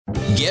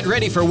Get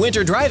ready for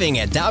winter driving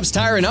at Dobbs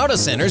Tire and Auto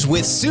Centers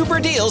with super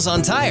deals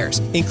on tires,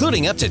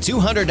 including up to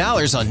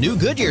 $200 on new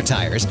Goodyear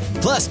tires,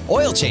 plus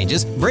oil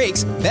changes,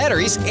 brakes,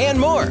 batteries, and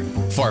more.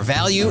 For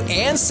value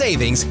and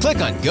savings, click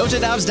on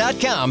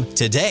gotodobbs.com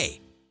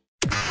today.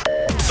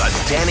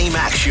 The Danny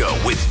Mac Show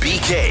with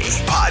BK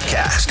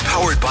podcast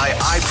powered by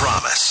I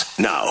Promise.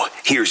 Now,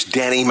 here's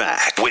Danny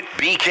Mac with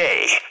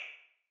BK.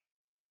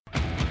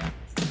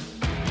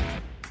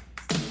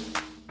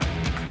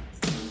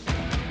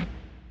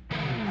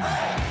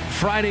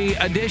 Friday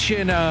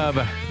edition of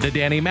the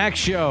Danny Mac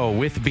Show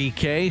with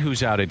BK,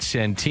 who's out at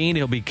Centene.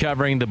 He'll be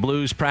covering the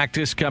Blues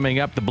practice coming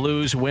up. The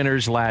Blues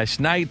winners last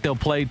night. They'll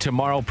play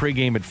tomorrow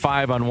pregame at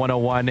 5 on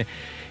 101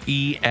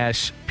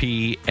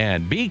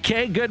 ESPN.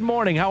 BK, good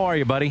morning. How are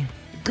you, buddy?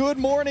 Good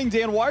morning,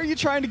 Dan. Why are you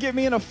trying to get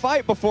me in a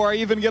fight before I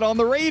even get on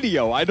the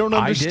radio? I don't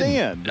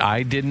understand.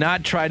 I did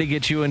not try to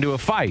get you into a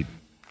fight.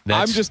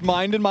 I'm just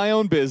minding my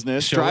own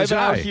business, driving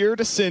out here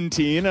to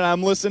Centene, and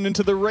I'm listening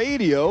to the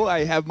radio.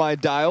 I have my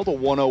dial to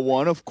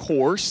 101, of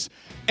course.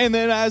 And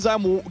then as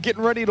I'm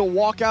getting ready to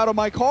walk out of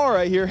my car,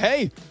 I hear,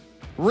 hey,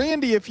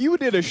 Randy, if you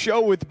did a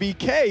show with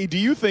BK, do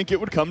you think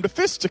it would come to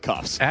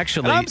fisticuffs?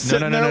 Actually, and I'm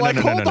sitting there like,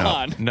 hold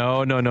on.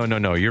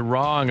 No. You're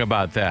wrong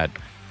about that.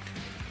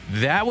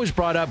 That was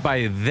brought up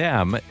by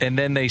them, and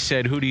then they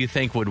said, who do you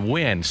think would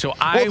win? So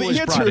I was brought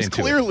into it. The answer is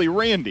clearly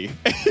Randy.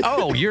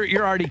 Oh,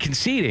 you're already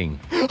conceding.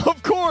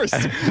 Of course.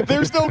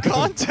 There's no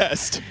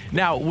contest.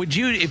 Now, would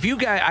you, if you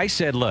guys, I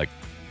said, look,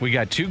 we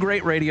got two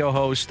great radio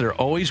hosts. They're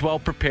always well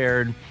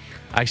prepared.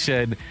 I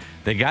said,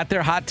 they got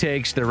their hot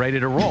takes. They're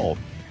ready to roll.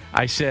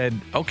 I said,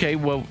 okay,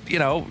 well,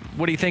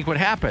 what do you think would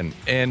happen?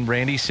 And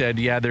Randy said,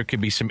 yeah, there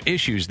could be some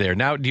issues there.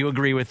 Now, do you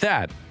agree with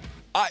that?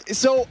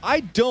 So I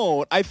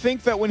don't. I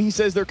think that when he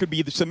says there could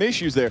be some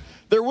issues there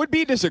would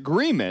be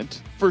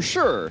disagreement for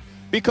sure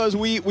because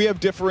we have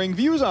differing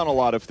views on a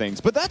lot of things.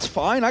 But that's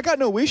fine. I got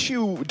no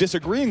issue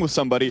disagreeing with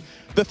somebody.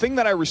 The thing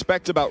that I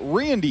respect about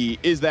Randy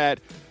is that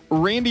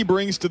Randy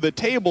brings to the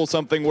table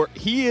something where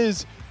he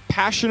is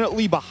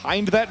passionately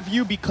behind that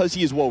view because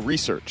he is well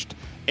researched.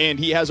 And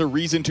he has a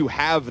reason to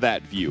have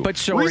that view. But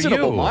so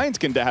reasonable are you. minds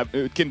can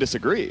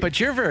disagree.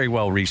 But you're very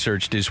well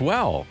researched as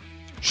well.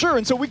 Sure,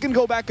 and so we can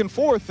go back and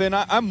forth, and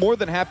I'm more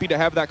than happy to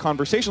have that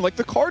conversation. Like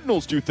the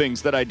Cardinals do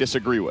things that I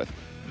disagree with.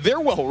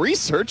 They're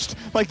well-researched.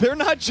 Like, they're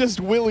not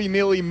just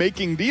willy-nilly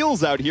making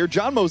deals out here.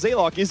 John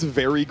Mozeliak is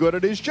very good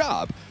at his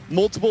job.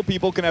 Multiple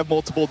people can have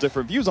multiple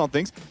different views on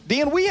things.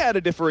 Dan, we had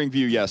a differing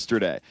view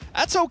yesterday.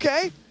 That's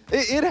okay.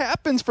 It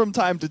happens from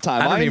time to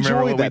time. I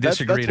enjoy that. That's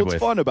what's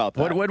fun about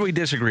that. What did we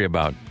disagree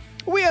about?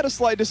 We had a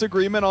slight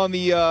disagreement on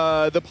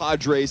the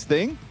Padres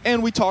thing,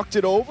 and we talked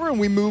it over, and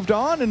we moved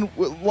on, and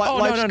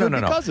life's good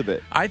because of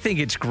it. I think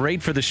it's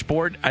great for the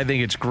sport. I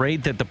think it's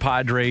great that the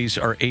Padres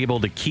are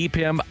able to keep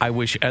him. I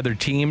wish other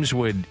teams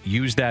would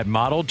use that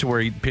model to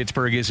where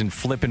Pittsburgh isn't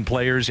flipping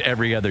players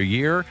every other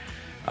year.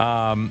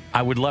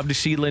 I would love to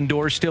see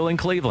Lindor still in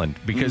Cleveland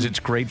because it's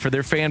great for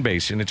their fan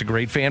base, and it's a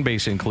great fan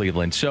base in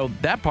Cleveland. So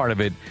that part of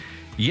it,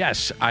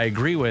 yes, I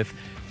agree with.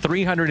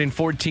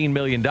 $314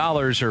 million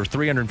or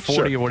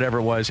 $340 or whatever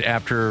it was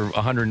after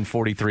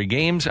 143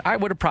 games, I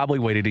would have probably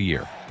waited a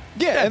year.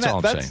 Yeah, that's all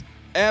I'm saying.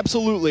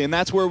 Absolutely, and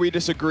that's where we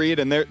disagreed,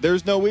 and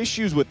there's no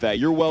issues with that.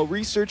 You're well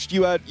researched.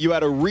 You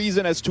had a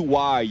reason as to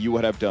why you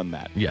would have done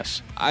that.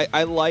 Yes,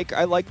 I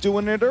like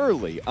doing it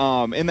early,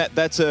 and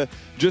that's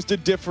just a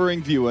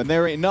differing view, and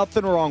there ain't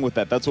nothing wrong with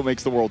that. That's what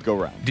makes the world go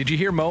round. Did you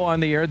hear Mo on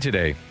the air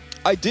today?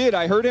 I did.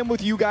 I heard him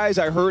with you guys.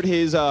 I heard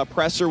his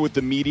presser with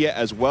the media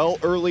as well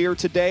earlier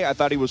today. I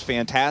thought he was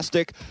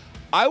fantastic.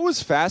 I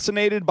was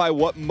fascinated by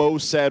what Mo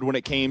said when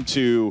it came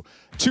to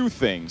two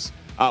things.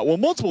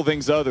 Multiple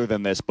things other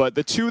than this, but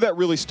the two that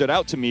really stood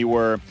out to me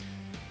were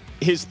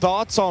his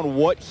thoughts on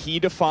what he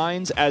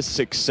defines as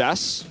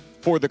success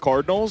for the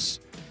Cardinals,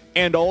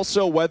 and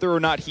also whether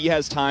or not he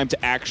has time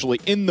to actually,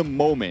 in the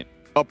moment,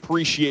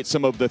 appreciate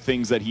some of the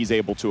things that he's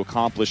able to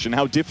accomplish and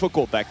how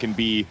difficult that can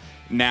be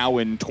now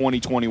in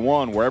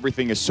 2021 where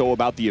everything is so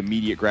about the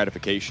immediate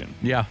gratification.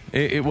 Yeah,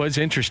 it was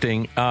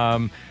interesting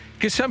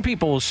because some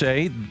people will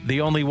say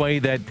the only way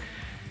that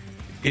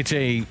it's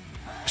a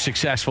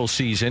successful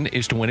season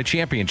is to win a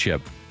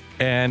championship.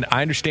 And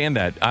I understand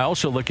that. I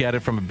also look at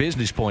it from a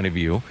business point of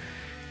view.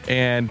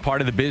 And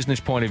part of the business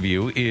point of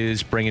view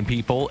is bringing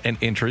people and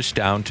interest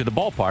down to the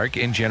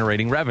ballpark and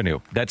generating revenue.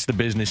 That's the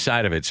business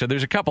side of it. So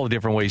there's a couple of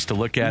different ways to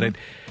look at it.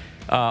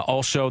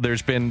 Also,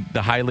 there's been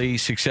the highly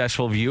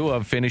successful view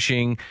of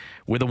finishing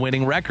with a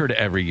winning record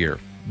every year.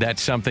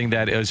 That's something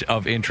that is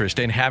of interest,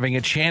 and having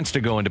a chance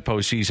to go into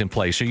postseason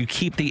play. So you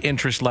keep the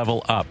interest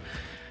level up.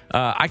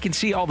 I can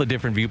see all the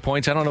different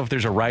viewpoints. I don't know if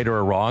there's a right or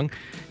a wrong.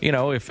 You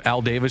know, if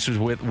Al Davis was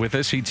with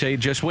us, he'd say,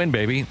 just win,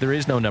 baby. There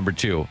is no number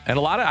two. And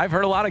I've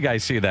heard a lot of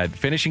guys say that.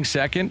 Finishing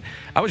second.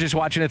 I was just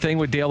watching a thing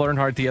with Dale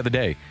Earnhardt the other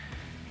day.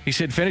 He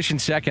said, finishing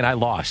second, I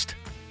lost.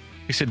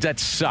 He said, that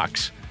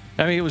sucks.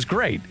 I mean, it was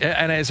great.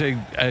 And as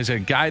a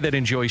guy that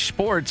enjoys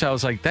sports, I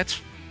was like, that's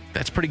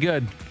pretty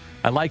good.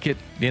 I like it.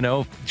 You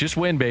know, just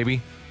win,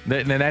 baby.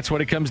 And that's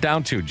what it comes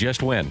down to.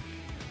 Just win.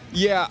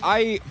 Yeah,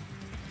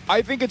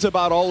 I think it's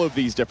about all of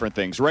these different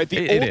things, right?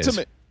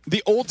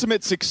 The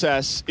ultimate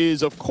success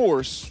is, of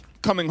course,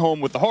 coming home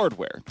with the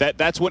hardware.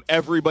 That's what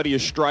everybody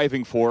is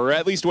striving for, or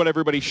at least what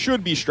everybody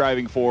should be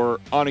striving for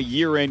on a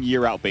year-in,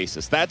 year-out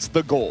basis. That's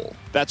the goal.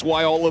 That's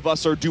why all of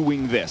us are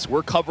doing this.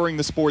 We're covering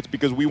the sports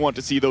because we want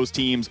to see those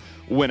teams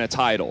win a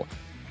title.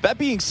 That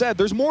being said,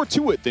 there's more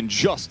to it than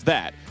just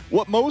that.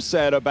 What Mo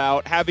said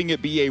about having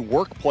it be a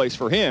workplace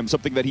for him,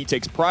 something that he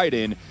takes pride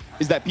in,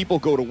 is that people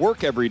go to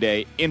work every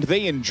day and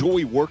they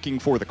enjoy working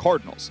for the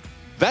Cardinals.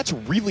 That's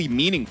really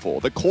meaningful.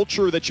 The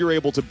culture that you're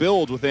able to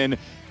build within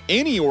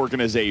any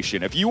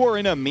organization, if you are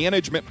in a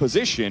management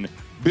position,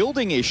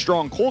 building a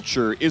strong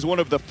culture is one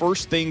of the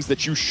first things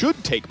that you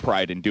should take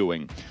pride in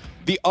doing.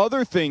 The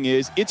other thing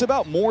is, it's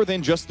about more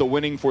than just the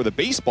winning for the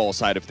baseball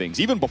side of things,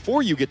 even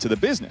before you get to the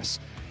business.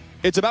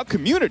 It's about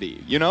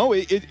community,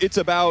 it's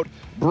about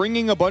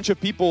bringing a bunch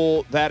of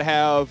people that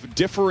have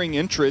differing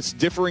interests,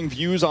 differing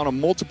views on a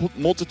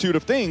multitude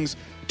of things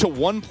to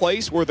one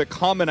place where the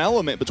common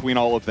element between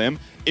all of them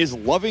is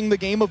loving the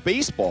game of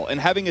baseball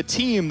and having a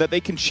team that they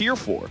can cheer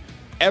for.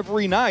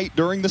 Every night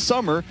during the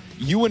summer,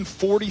 you and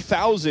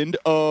 40,000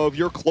 of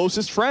your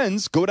closest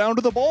friends go down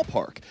to the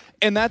ballpark,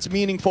 and that's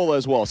meaningful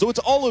as well. So it's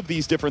all of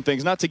these different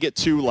things, not to get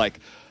too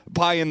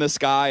pie in the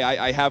sky.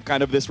 I have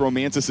kind of this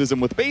romanticism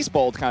with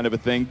baseball kind of a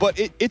thing, but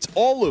it's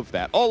all of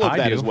that. All of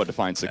that is what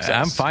defines success.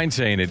 I'm fine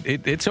saying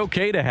it. It's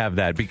okay to have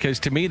that, because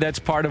to me, that's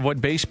part of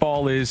what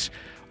baseball is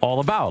all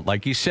about.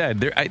 Like you said,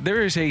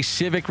 there is a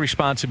civic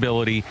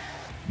responsibility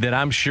that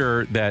I'm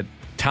sure that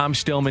Tom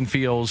Stillman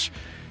feels,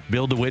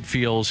 Bill DeWitt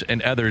feels,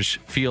 and others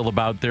feel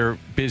about their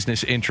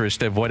business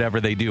interest of whatever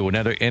they do in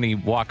any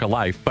walk of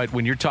life. But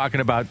when you're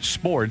talking about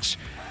sports,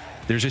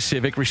 there's a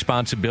civic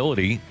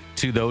responsibility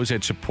to those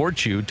that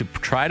support you to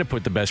try to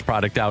put the best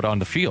product out on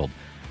the field.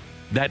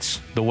 That's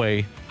the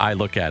way I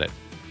look at it.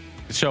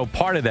 So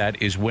part of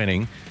that is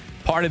winning.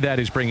 Part of that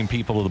is bringing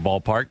people to the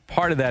ballpark.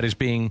 Part of that is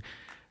being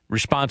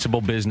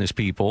responsible business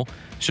people,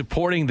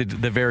 supporting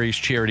the various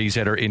charities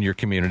that are in your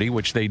community,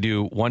 which they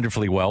do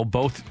wonderfully well.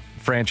 Both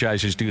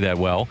franchises do that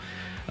well.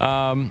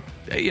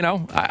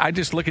 I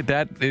just look at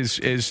that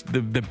as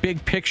the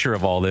big picture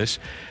of all this.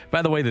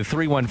 By the way, the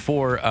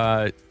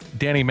 314,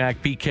 Danny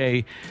Mac,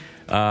 BK,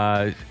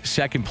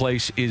 second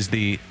place is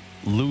the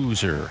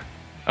loser.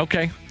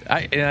 Okay.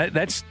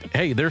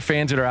 They're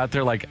fans that are out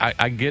there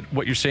I get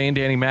what you're saying,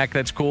 Danny Mac.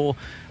 That's cool.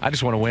 I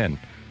just want to win.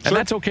 And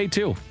that's okay,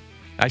 too.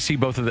 I see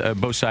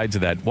both sides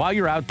of that. While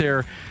you're out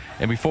there,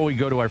 and before we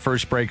go to our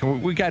first break,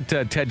 we got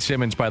Ted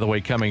Simmons, by the way,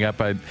 coming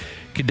up. I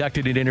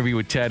conducted an interview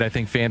with Ted. I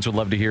think fans would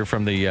love to hear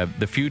from the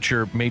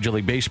future Major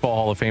League Baseball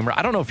Hall of Famer.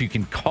 I don't know if you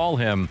can call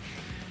him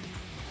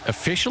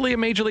officially a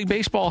Major League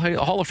Baseball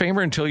Hall of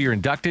Famer until you're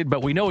inducted,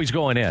 but we know he's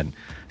going in.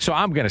 So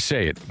I'm going to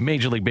say it,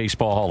 Major League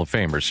Baseball Hall of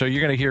Famer. So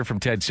you're going to hear from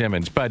Ted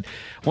Simmons. But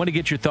I want to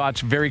get your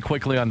thoughts very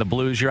quickly on the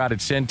Blues. You're out at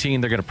Centene.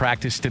 They're going to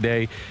practice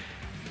today.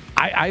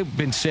 I've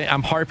been saying,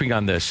 I'm harping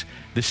on this.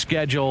 The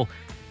schedule,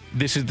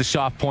 this is the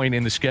soft point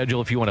in the schedule.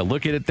 If you want to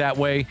look at it that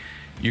way,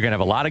 you're going to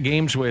have a lot of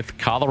games with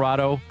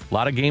Colorado, a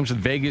lot of games with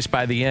Vegas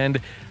by the end.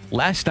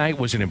 Last night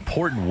was an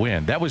important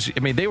win. They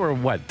were,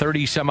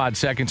 30-some-odd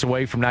seconds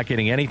away from not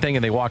getting anything,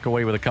 and they walk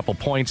away with a couple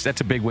points.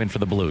 That's a big win for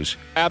the Blues.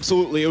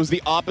 Absolutely. It was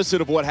the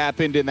opposite of what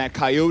happened in that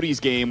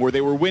Coyotes game, where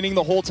they were winning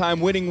the whole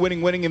time, winning,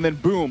 and then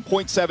boom,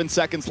 0.7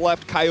 seconds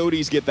left.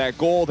 Coyotes get that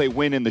goal. They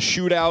win in the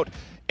shootout,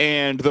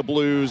 and the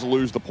Blues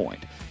lose the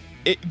point.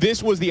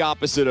 This was the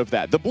opposite of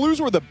that. The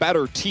Blues were the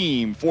better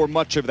team for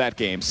much of that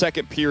game,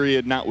 second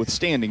period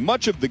notwithstanding.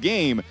 Much of the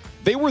game,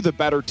 they were the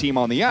better team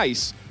on the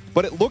ice,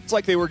 but it looked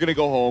like they were going to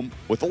go home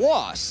with a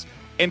loss.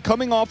 And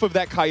coming off of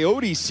that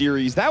Coyotes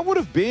series, that would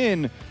have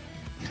been,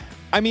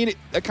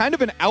 a kind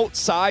of an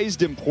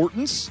outsized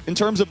importance in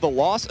terms of the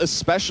loss,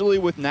 especially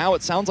with now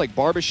it sounds like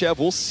Barbashev.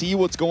 We'll see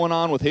what's going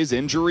on with his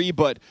injury,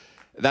 but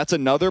that's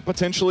another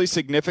potentially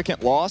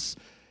significant loss.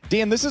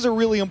 Dan, this is a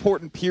really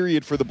important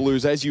period for the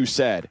Blues, as you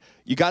said.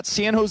 You got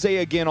San Jose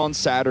again on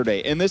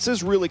Saturday, and this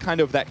is really kind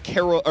of that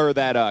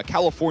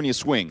California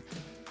swing.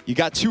 You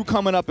got two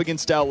coming up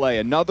against LA,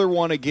 another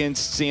one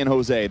against San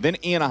Jose, then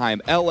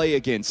Anaheim, LA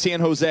again, San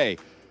Jose.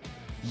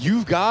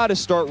 You've got to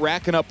start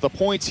racking up the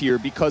points here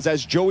because,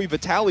 as Joey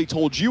Vitale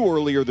told you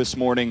earlier this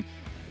morning,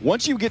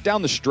 once you get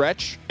down the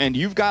stretch and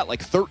you've got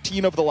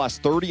 13 of the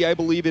last 30, I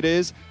believe it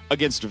is,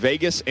 against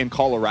Vegas and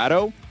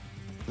Colorado,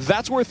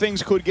 that's where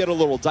things could get a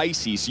little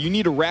dicey. So you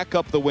need to rack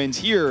up the wins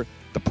here.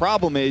 The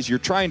problem is you're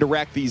trying to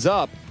rack these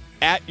up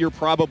at your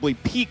probably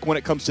peak when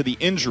it comes to the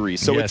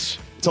injuries. So yes.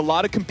 It's a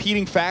lot of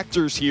competing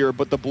factors here,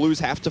 but the Blues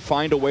have to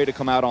find a way to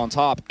come out on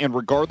top. And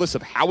regardless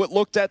of how it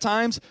looked at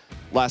times,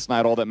 last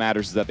night all that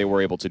matters is that they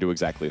were able to do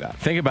exactly that.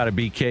 Think about it,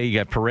 BK. You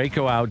got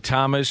Parayko out,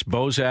 Thomas,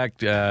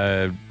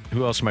 Bozak,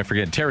 who else am I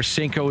forgetting?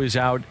 Tarasenko is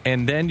out.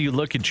 And then you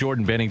look at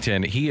Jordan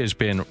Bennington. He has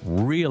been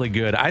really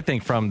good, I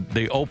think, from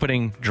the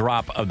opening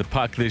drop of the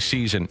puck this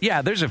season.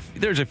 Yeah, there's a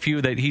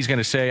few that he's going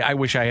to say, I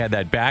wish I had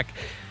that back.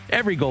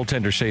 Every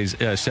goaltender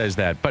says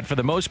that. But for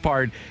the most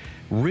part,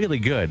 really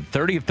good.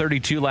 30 of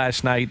 32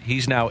 last night.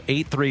 He's now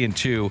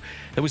 8-3-2.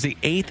 That was the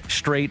 8th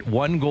straight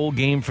one-goal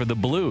game for the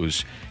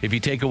Blues, if you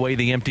take away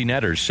the empty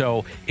netters.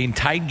 So in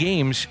tight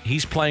games,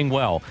 he's playing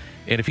well.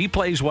 And if he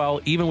plays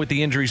well, even with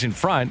the injuries in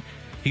front,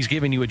 he's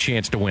giving you a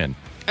chance to win.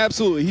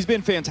 Absolutely. He's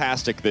been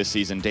fantastic this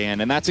season,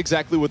 Dan, and that's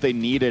exactly what they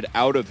needed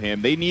out of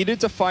him. They needed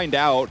to find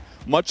out,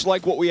 much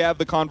like what we have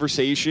the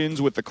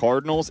conversations with the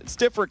Cardinals. It's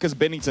different because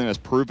Binnington has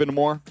proven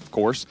more, of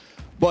course,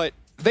 but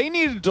they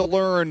needed to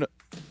learn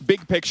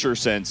big picture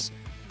sense.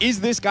 Is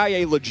this guy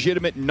a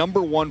legitimate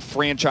number one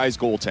franchise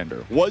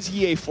goaltender? Was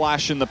he a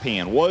flash in the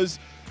pan? Was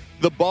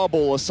the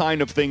bubble a sign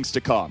of things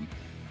to come?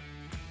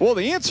 Well,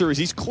 the answer is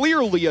he's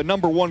clearly a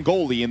number one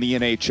goalie in the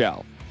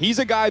NHL. He's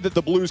a guy that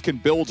the Blues can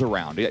build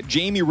around.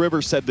 Jamie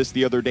Rivers said this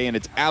the other day, and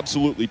it's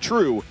absolutely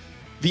true.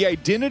 The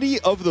identity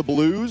of the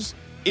Blues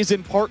is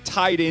in part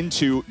tied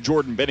into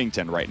Jordan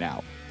Binnington right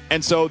now.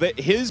 And so that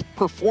his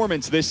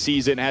performance this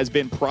season has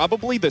been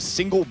probably the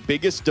single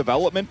biggest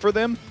development for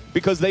them,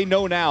 because they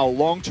know now,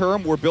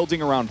 long-term, we're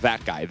building around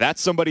that guy.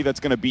 That's somebody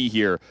that's going to be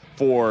here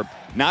for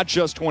not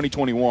just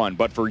 2021,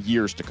 but for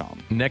years to come.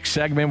 Next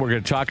segment, we're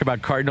going to talk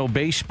about Cardinal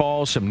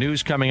baseball, some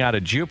news coming out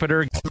of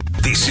Jupiter.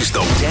 This is the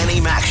Danny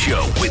Mac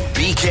Show with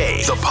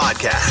BK, the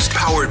podcast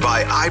powered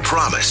by I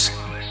Promise.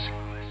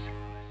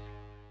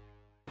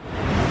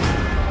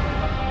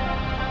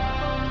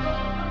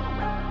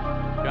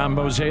 John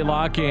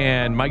Mozeliak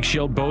and Mike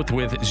Schild both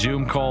with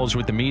Zoom calls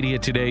with the media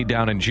today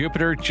down in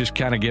Jupiter, just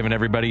kind of giving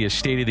everybody a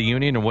State of the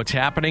Union and what's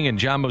happening. And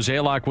John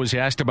Mozeliak was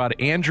asked about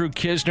Andrew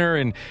Knizner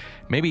and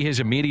maybe his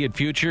immediate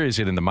future. Is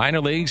it in the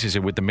minor leagues? Is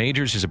it with the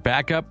majors? Is it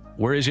backup?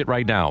 Where is it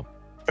right now?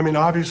 I mean,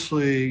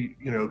 obviously,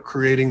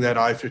 creating that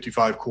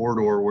I-55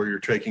 corridor where you're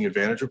taking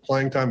advantage of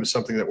playing time is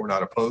something that we're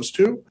not opposed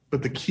to.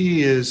 But the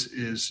key is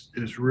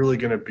really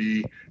going to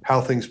be how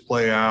things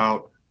play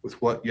out with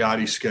what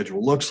Yadi's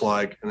schedule looks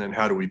like, and then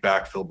how do we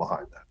backfill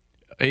behind that.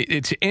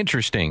 It's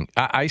interesting.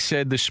 I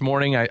said this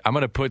morning I'm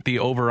going to put the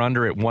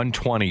over-under at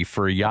 120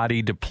 for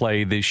Yadi to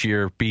play this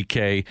year,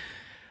 BK.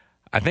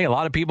 I think a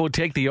lot of people would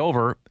take the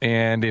over,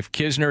 and if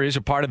Knizner is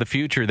a part of the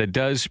future that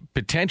does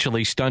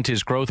potentially stunt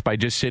his growth by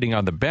just sitting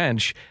on the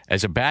bench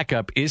as a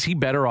backup, is he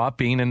better off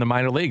being in the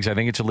minor leagues? I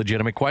think it's a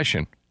legitimate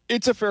question.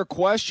 It's a fair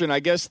question.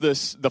 I guess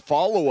the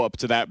follow-up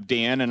to that,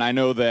 Dan, and I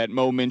know that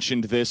Mo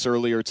mentioned this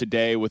earlier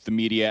today with the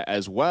media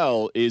as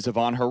well, is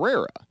Ivan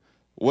Herrera.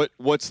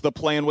 What's the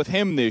plan with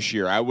him this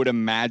year? I would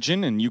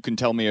imagine, and you can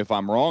tell me if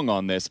I'm wrong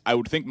on this, I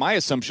would think my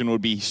assumption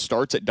would be he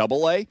starts at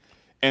AA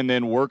and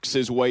then works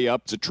his way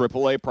up to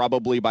AAA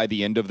probably by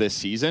the end of this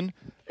season.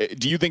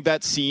 Do you think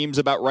that seems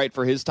about right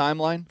for his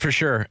timeline? For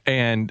sure.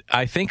 And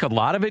I think a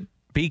lot of it,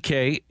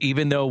 BK,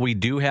 even though we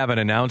do have an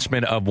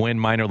announcement of when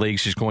minor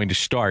leagues is going to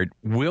start,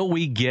 will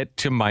we get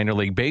to minor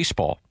league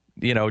baseball?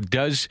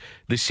 Does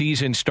the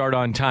season start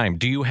on time?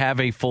 Do you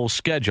have a full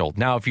schedule?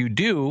 Now, if you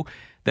do,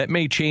 that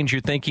may change your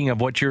thinking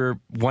of what you're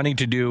wanting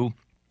to do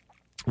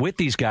with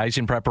these guys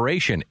in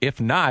preparation. If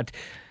not,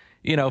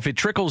 if it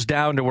trickles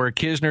down to where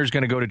Knizner is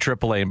going to go to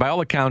AAA, and by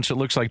all accounts, it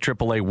looks like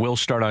AAA will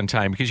start on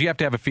time because you have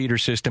to have a feeder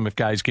system if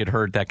guys get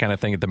hurt, that kind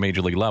of thing at the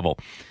major league level.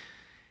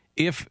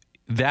 If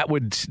that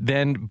would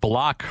then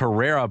block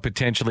Herrera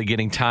potentially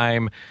getting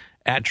time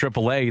at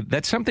AAA,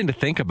 that's something to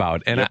think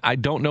about. And I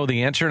don't know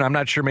the answer, and I'm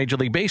not sure Major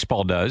League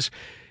Baseball does.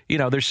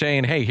 They're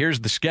saying, hey, here's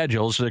the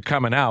schedules. They're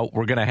coming out.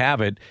 We're going to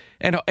have it.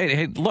 And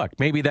hey, look,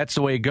 maybe that's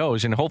the way it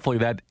goes, and hopefully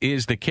that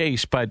is the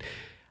case. But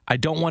I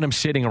don't want him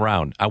sitting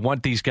around. I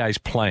want these guys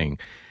playing.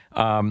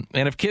 And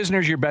if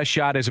Knizner's your best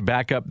shot as a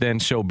backup, then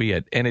so be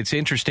it. And it's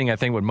interesting, I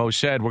think, what Mo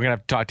said. We're going to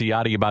have to talk to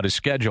Yadi about his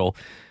schedule.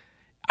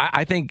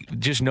 I think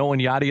just knowing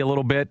Yadi a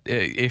little bit,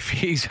 if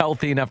he's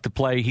healthy enough to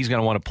play, he's going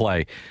to want to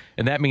play.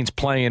 And that means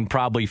playing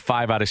probably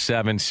 5 out of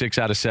 7, 6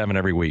 out of 7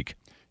 every week.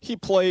 He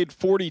played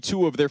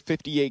 42 of their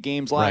 58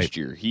 games last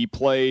year. He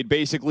played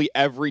basically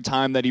every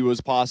time that he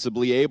was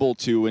possibly able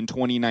to in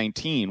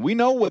 2019. We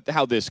know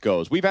how this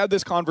goes. We've had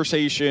this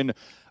conversation,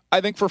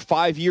 I think, for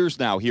 5 years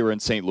now here in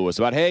St. Louis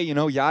about, hey,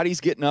 Yadi's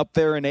getting up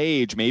there in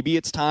age. Maybe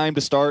it's time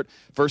to start.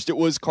 First it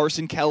was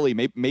Carson Kelly.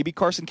 Maybe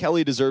Carson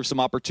Kelly deserves some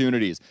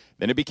opportunities.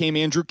 Then it became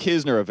Andrew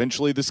Knizner.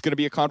 Eventually this is going to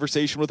be a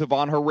conversation with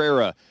Ivan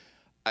Herrera.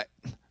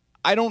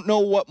 I don't know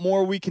what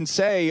more we can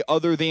say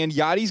other than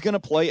Yadi's going to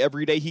play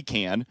every day he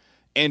can,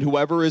 and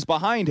whoever is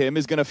behind him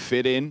is going to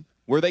fit in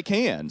where they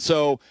can.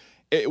 So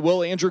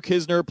will Andrew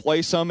Knizner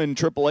play some in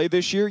AAA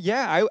this year?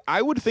 Yeah,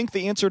 I would think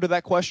the answer to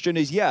that question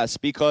is yes,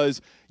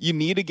 because you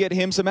need to get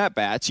him some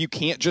at-bats. You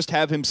can't just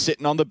have him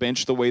sitting on the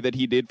bench the way that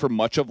he did for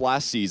much of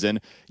last season.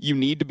 You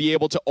need to be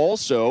able to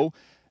also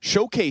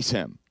showcase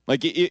him.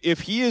 Like,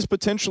 if he is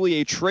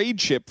potentially a trade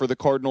chip for the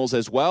Cardinals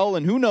as well,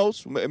 and who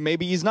knows,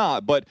 maybe he's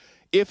not, but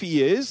if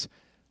he is,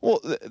 well,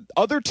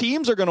 other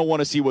teams are going to want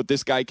to see what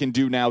this guy can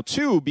do now,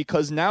 too,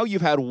 because now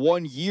you've had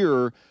 1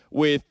 year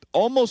with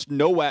almost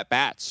no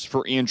at-bats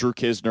for Andrew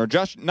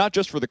Knizner, not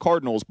just for the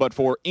Cardinals, but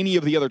for any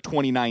of the other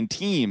 29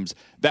 teams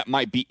that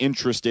might be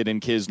interested in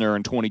Knizner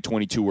in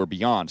 2022 or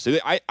beyond. So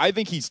I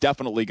think he's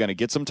definitely going to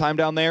get some time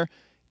down there.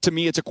 To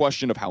me, it's a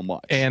question of how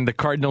much. And the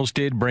Cardinals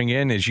did bring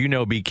in, as you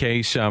know,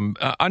 BK, some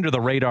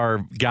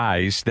under-the-radar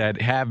guys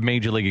that have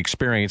Major League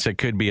experience that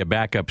could be a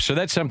backup. So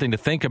that's something to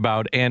think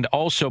about. And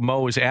also,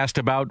 Mo was asked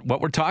about what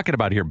we're talking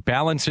about here,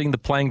 balancing the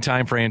playing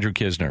time for Andrew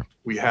Knizner.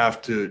 We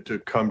have to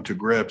come to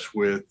grips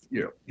with,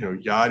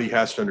 Yadi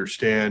has to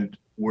understand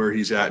where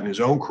he's at in his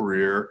own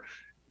career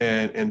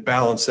and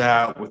balance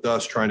that with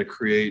us trying to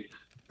create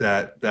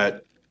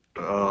that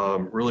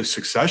really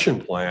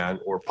succession plan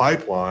or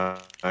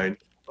pipeline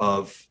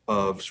of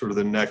sort of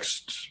the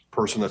next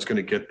person that's going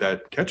to get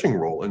that catching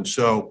role. And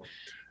so,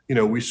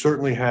 we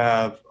certainly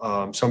have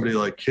somebody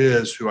like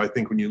Kiz, who I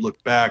think when you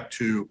look back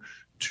to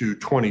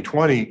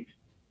 2020,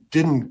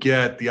 didn't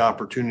get the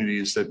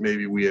opportunities that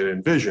maybe we had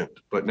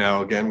envisioned. But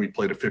now, again, we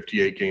played a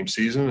 58-game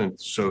season, and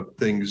so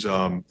things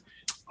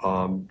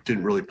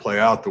didn't really play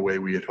out the way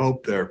we had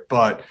hoped there.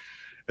 But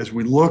as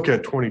we look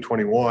at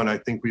 2021, I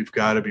think we've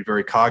got to be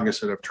very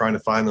cognizant of trying to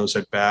find those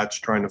at-bats,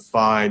 trying to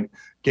find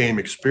game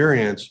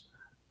experience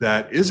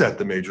that is at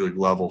the major league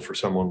level for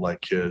someone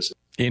like Kiz.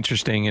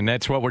 Interesting, and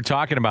that's what we're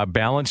talking about,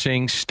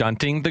 balancing,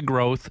 stunting the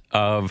growth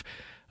of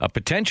a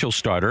potential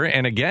starter.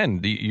 And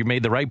again, you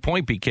made the right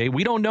point, BK.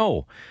 We don't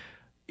know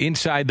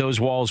inside those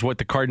walls what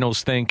the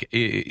Cardinals think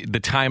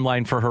the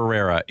timeline for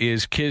Herrera.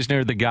 Is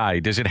Knizner the guy?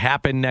 Does it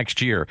happen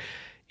next year?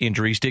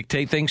 Injuries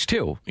dictate things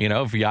too.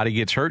 If Yadi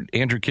gets hurt,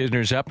 Andrew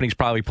Knizner's up and he's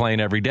probably playing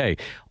every day.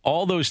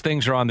 All those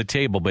things are on the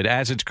table, but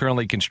as it's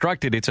currently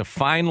constructed, it's a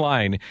fine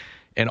line,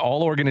 and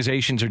all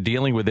organizations are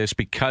dealing with this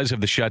because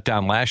of the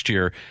shutdown last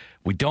year.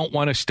 We don't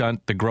want to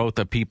stunt the growth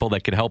of people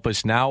that could help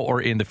us now or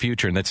in the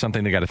future, and that's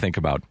something they got to think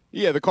about.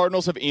 Yeah, the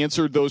Cardinals have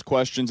answered those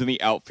questions in the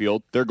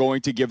outfield. They're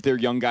going to give their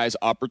young guys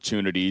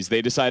opportunities.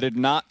 They decided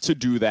not to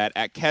do that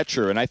at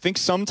catcher, and I think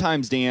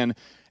sometimes, Dan,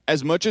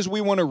 as much as we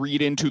want to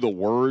read into the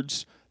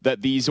words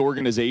that these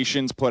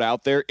organizations put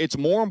out there, it's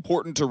more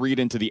important to read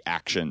into the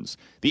actions.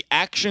 The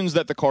actions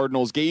that the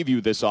Cardinals gave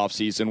you this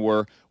offseason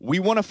were, we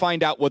want to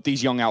find out what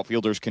these young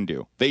outfielders can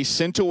do. They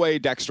sent away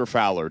Dexter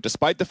Fowler.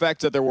 Despite the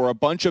fact that there were a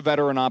bunch of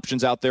veteran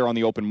options out there on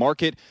the open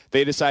market,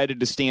 they decided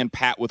to stand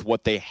pat with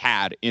what they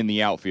had in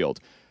the outfield.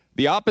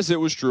 The opposite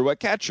was true at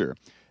catcher.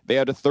 They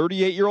had a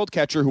 38-year-old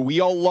catcher who we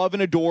all love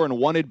and adore and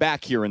wanted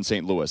back here in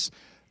St. Louis.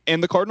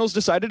 And the Cardinals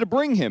decided to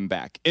bring him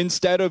back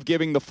instead of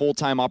giving the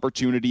full-time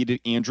opportunity to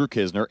Andrew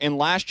Knizner. And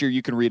last year,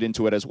 you can read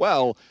into it as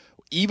well,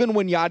 even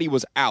when Yadi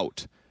was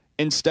out,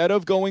 instead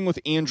of going with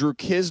Andrew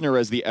Knizner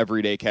as the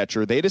everyday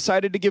catcher, they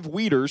decided to give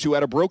Wieters, who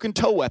had a broken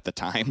toe at the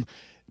time,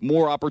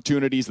 more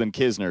opportunities than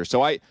Knizner.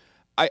 So I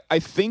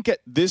think at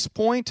this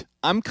point,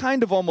 I'm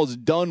kind of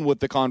almost done with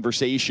the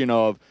conversation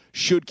of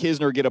should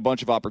Knizner get a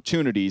bunch of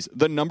opportunities.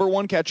 The number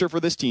one catcher for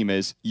this team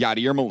is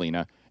Yadi or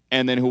Molina,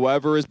 and then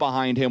whoever is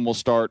behind him will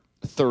start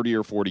 30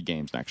 or 40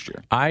 games next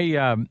year. I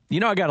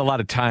got a lot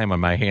of time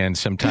on my hands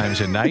sometimes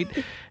at night,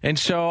 and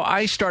so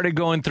I started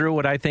going through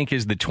what I think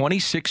is the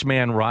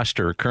 26-man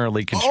roster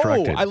currently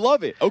constructed. Oh, I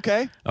love it.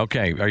 Okay,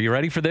 are you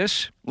ready for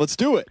this? Let's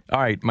do it.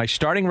 All right, my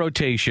starting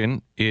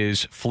rotation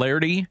is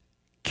Flaherty,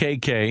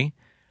 KK,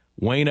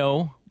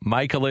 Waino,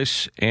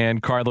 Michaelis,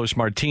 and Carlos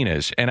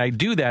Martinez, and I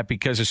do that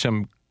because of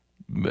some.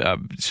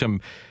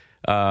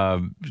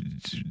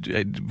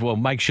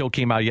 Mike Schill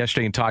came out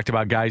yesterday and talked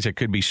about guys that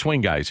could be swing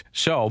guys.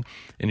 So,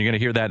 and you're going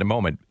to hear that in a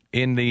moment.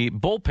 In the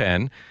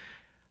bullpen,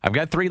 I've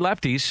got three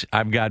lefties.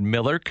 I've got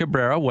Miller,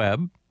 Cabrera,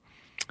 Webb.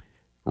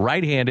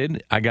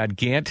 Right-handed, I got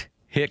Gant,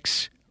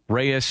 Hicks,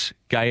 Reyes,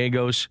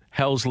 Gallegos,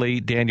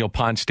 Helsley, Daniel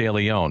Ponce de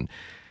Leon.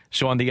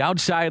 So on the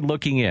outside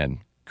looking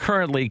in,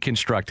 currently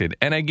constructed,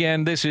 and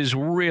again, this is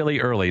really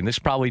early, and this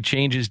probably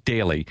changes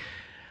daily.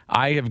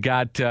 I have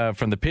got,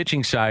 from the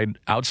pitching side,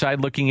 outside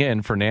looking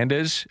in,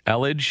 Fernandez,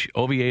 Elledge,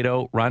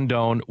 Oviedo,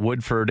 Rondon,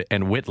 Woodford,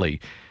 and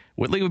Whitley.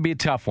 Whitley would be a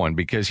tough one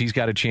because he's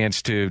got a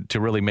chance to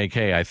really make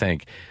hay, I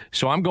think.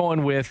 So I'm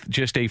going with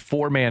just a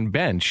four-man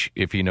bench,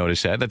 if you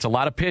notice that. That's a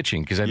lot of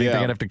pitching because I think they're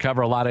going to have to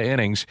cover a lot of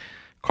innings.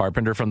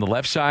 Carpenter from the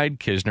left side,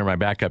 Knizner, my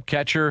backup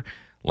catcher,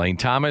 Lane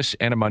Thomas,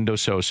 and Amundo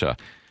Sosa.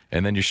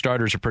 And then your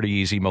starters are pretty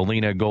easy.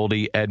 Molina,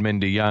 Goldie,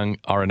 Edmund, DeYoung,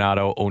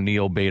 Arenado,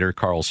 O'Neill, Bader,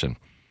 Carlson.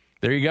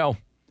 There you go.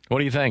 What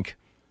do you think?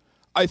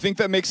 I think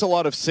that makes a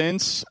lot of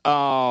sense.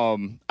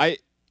 I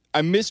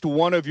missed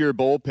one of your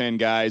bullpen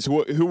guys.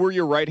 Who were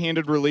your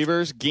right-handed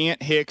relievers?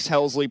 Gant, Hicks,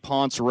 Helsley,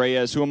 Ponce,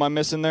 Reyes. Who am I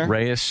missing there?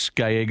 Reyes,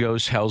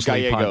 Gallegos,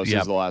 Helsley, Ponce. Gallegos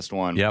is the last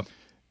one. Yep.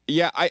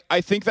 Yeah,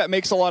 I think that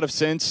makes a lot of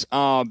sense.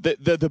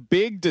 The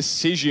big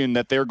decision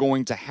that they're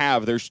going to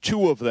have, there's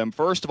two of them.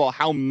 First of all,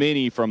 how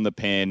many from the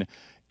pen?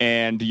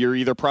 And you're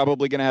either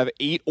probably going to have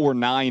 8 or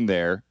 9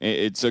 there.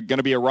 It's going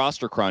to be a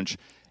roster crunch.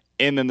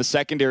 And then the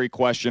secondary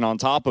question on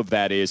top of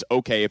that is,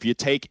 okay, if you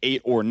take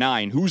 8 or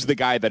 9, who's the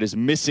guy that is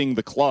missing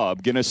the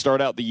club, going to start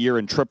out the year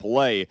in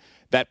AAA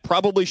that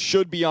probably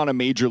should be on a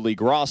major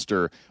league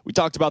roster? We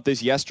talked about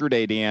this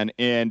yesterday, Dan,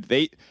 and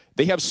they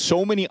have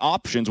so many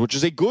options, which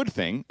is a good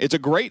thing. It's a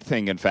great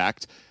thing, in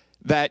fact,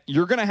 that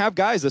you're going to have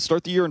guys that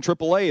start the year in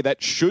AAA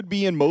that should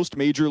be in most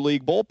major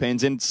league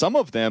bullpens. And some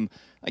of them,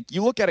 like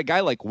you look at a guy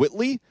like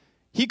Whitley,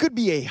 he could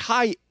be a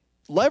high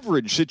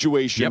leverage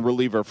situation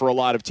reliever for a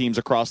lot of teams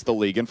across the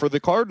league. And for the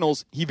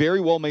Cardinals, he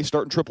very well may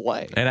start in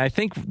AAA. And I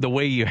think the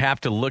way you have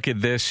to look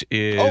at this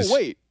is... Oh,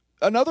 wait.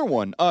 Another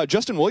one.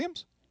 Justin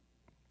Williams?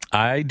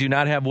 I do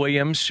not have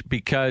Williams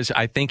because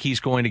I think he's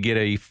going to get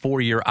a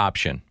 4-year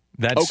option.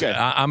 That's okay.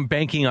 I'm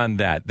banking on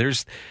that.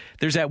 There's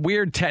that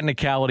weird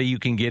technicality you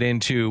can get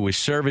into with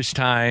service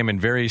time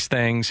and various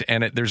things,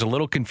 and there's a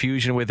little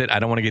confusion with it. I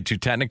don't want to get too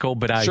technical,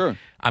 but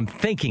I'm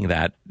thinking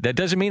that. That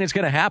doesn't mean it's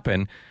going to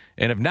happen.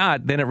 And if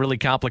not, then it really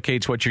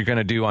complicates what you're going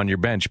to do on your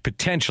bench,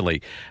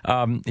 potentially.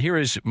 Here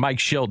is Mike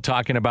Schilt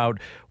talking about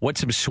what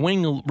some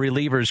swing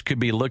relievers could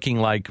be looking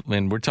like.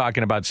 And we're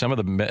talking about some of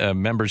the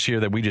members here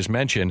that we just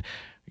mentioned.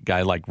 A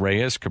guy like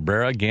Reyes,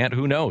 Cabrera, Gant,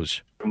 who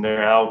knows? From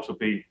there, Alex will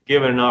be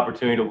given an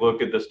opportunity to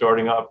look at the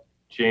starting up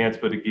chance.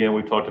 But again,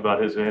 we talked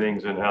about his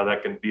innings and how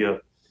that can be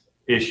a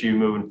issue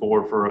moving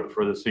forward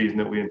for the season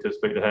that we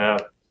anticipate to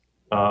have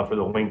for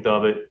the length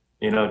of it.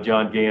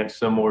 John Gant,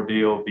 similar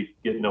deal, be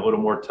getting a little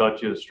more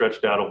touches,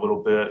 stretched out a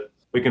little bit.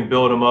 We can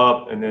build them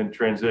up and then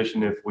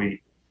transition if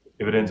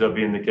it ends up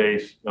being the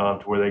case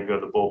to where they can go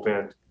to the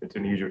bullpen. It's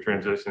an easier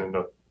transition and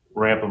to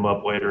ramp them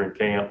up later in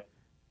camp.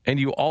 And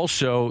you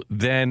also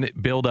then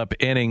build up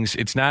innings.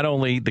 It's not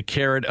only the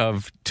carrot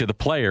to the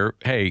player,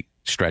 hey,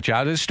 stretch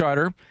out as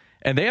starter,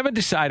 and they haven't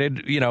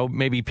decided,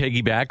 maybe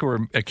piggyback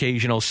or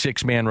occasional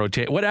 6-man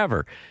rotate,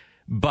 whatever.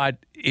 But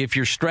if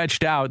you're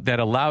stretched out, that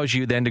allows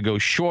you then to go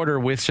shorter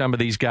with some of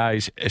these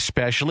guys,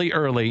 especially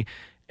early,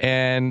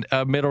 and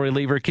a middle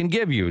reliever can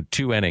give you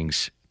 2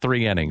 innings,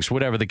 3 innings,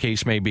 whatever the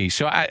case may be.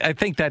 So I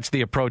think that's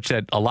the approach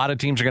that a lot of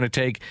teams are going to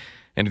take,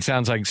 and it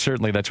sounds like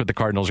certainly that's what the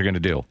Cardinals are going to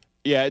do.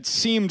 Yeah, it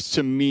seemed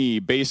to me,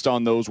 based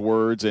on those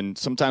words, and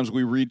sometimes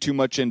we read too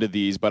much into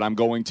these, but I'm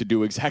going to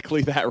do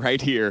exactly that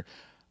right here.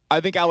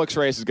 I think Alex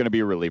Reyes is going to be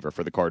a reliever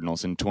for the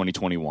Cardinals in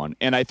 2021,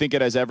 and I think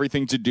it has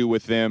everything to do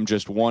with them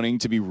just wanting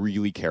to be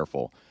really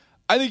careful.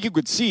 I think you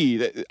could see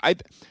that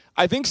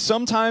I think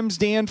sometimes,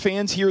 Dan,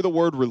 fans hear the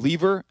word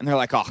reliever, and they're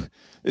like, oh,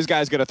 this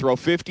guy's going to throw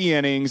 50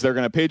 innings. They're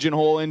going to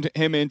pigeonhole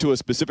him into a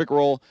specific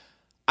role.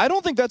 I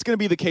don't think that's going to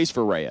be the case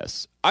for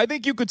Reyes. I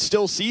think you could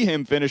still see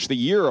him finish the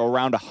year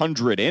around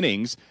 100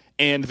 innings,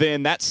 and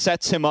then that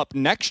sets him up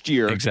next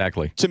year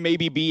to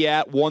maybe be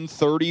at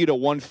 130 to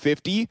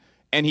 150,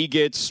 and he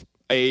gets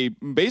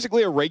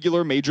basically a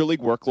regular major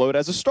league workload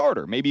as a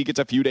starter. Maybe he gets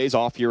a few days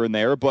off here and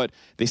there, but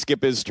they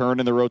skip his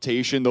turn in the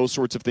rotation, those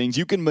sorts of things.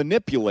 You can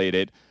manipulate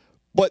it.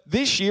 But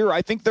this year,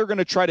 I think they're going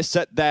to try to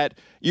set that.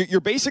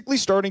 You're basically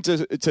starting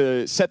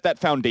to set that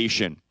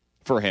foundation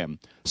for him.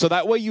 So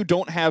that way you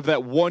don't have that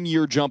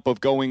 1-year jump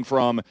of going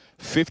from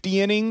 50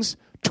 innings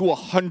to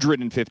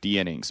 150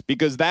 innings,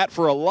 because that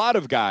for a lot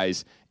of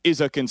guys is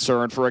a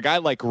concern. For a guy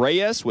like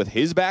Reyes with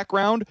his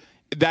background,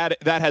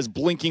 that has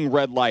blinking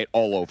red light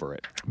all over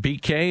it.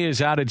 BK is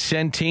out at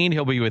Centene.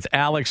 He'll be with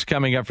Alex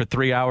coming up for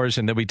 3 hours,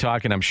 and they'll be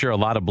talking, I'm sure, a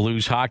lot of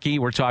Blues hockey.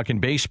 We're talking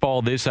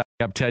baseball. This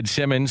up Ted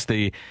Simmons,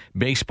 the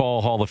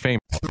Baseball Hall of Fame.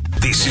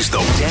 This is the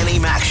Danny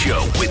Mac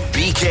Show with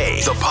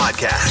BK, the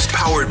podcast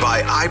powered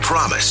by I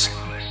Promise.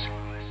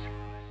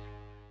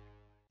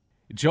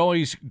 It's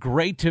always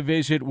great to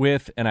visit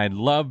with, and I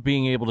love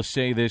being able to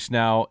say this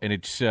now, and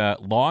it's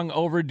long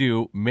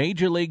overdue,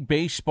 Major League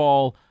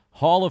Baseball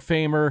Hall of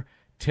Famer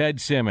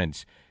Ted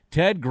Simmons.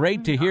 Ted,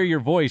 great to hear your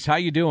voice. How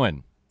you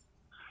doing?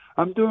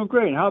 I'm doing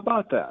great. How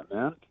about that,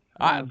 man?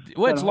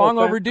 Well, it's long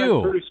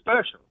overdue. Pretty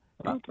special.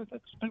 That's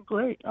been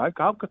great.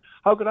 How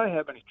could I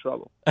have any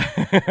trouble?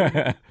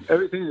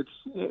 Everything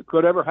that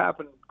could ever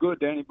happen good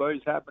to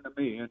anybody's happened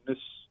to me, and this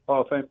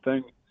Hall of Fame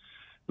thing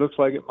looks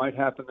like it might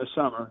happen this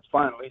summer,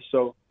 finally.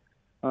 So,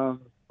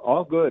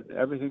 all good.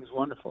 Everything's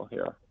wonderful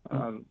here.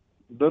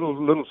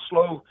 Little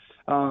slow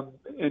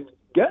in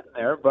getting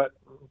there, but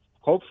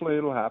hopefully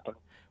it'll happen.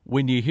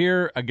 When you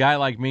hear a guy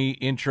like me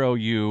intro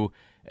you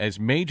as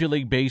Major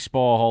League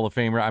Baseball Hall of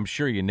Famer, I'm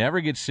sure you never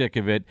get sick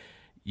of it.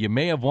 You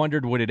may have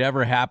wondered would it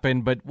ever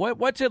happen, but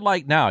what's it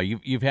like now?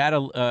 You've had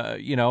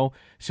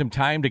some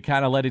time to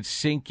kind of let it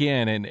sink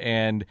in,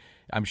 and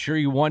I'm sure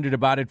you wondered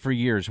about it for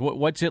years.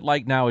 What's it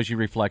like now as you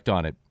reflect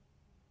on it?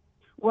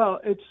 Well,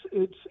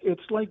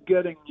 it's like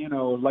getting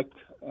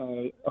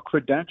a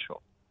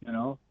credential.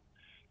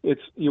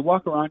 It's you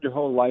walk around your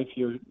whole life.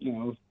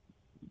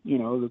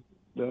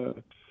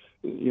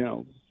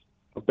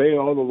 Obey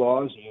all the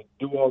laws, you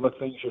do all the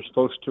things you're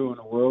supposed to in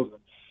the world,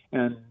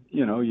 and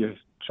you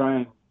try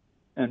and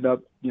end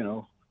up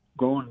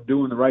going and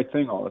doing the right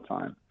thing all the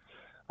time.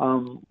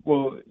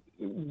 Well,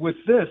 with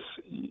this,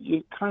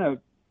 it kind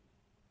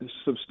of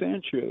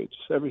substantiates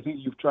everything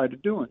you've tried to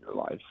do in your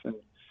life, and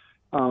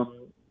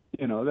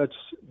that's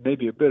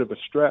maybe a bit of a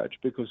stretch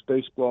because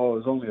baseball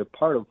is only a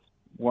part of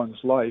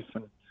one's life,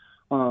 and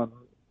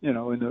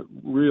in the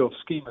real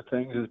scheme of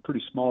things, it's a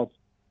pretty small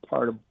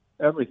part of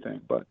everything.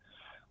 But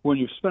when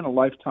you've spent a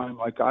lifetime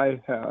like I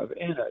have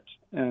in it,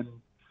 and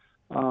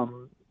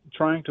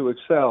trying to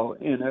excel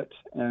in it,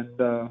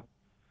 and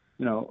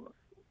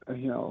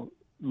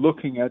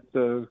looking at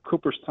the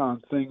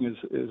Cooperstown thing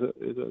is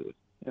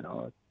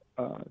a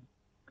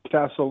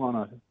castle on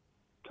a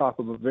top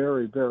of a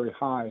very, very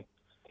high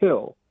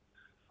hill.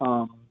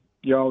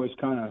 You're always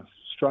kind of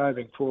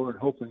striving for and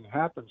hoping it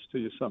happens to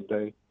you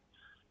someday.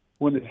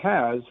 When it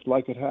has,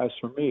 like it has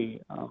for me,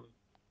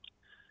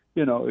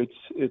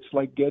 it's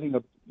like getting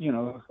a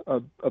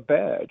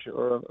badge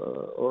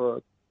or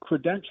a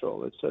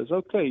credential. It says,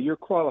 okay, you're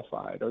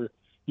qualified or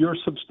you're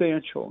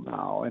substantial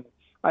now. And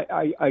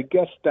I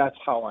guess that's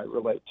how I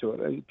relate to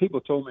it.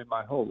 People told me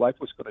my whole life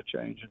was going to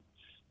change, and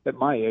at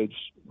my age,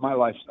 my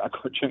life's not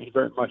going to change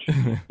very much,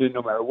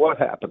 no matter what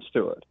happens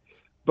to it.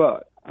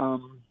 But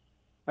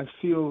I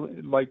feel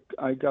like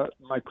I got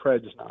my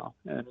creds now,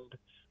 and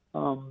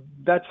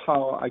that's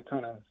how I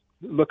kind of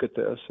look at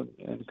this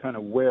and kind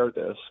of wear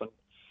this,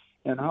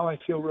 and how I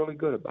feel really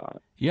good about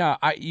it. Yeah,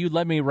 you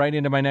led me right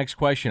into my next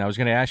question. I was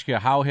going to ask you,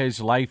 how has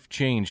life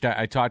changed?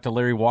 I talked to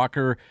Larry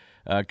Walker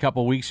a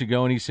couple weeks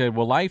ago, and he said,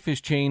 well, life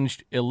has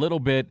changed a little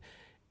bit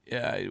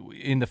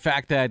in the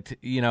fact that,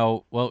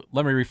 well,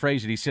 let me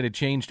rephrase it. He said it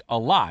changed a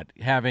lot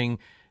having,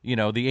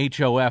 the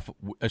HOF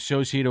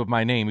associated with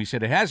my name. He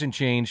said it hasn't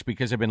changed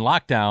because I've been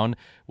locked down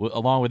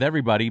along with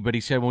everybody. But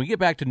he said when we get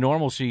back to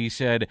normalcy, he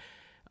said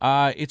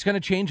it's going to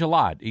change a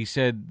lot. He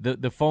said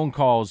the phone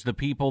calls, the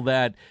people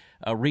that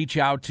reach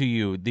out to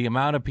you, the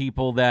amount of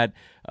people that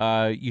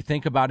you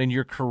think about in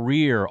your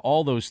career,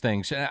 all those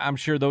things. I'm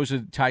sure those are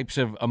the types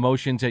of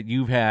emotions that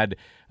you've had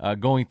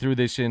going through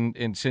this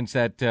and since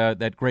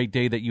that great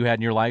day that you had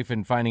in your life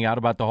and finding out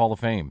about the Hall of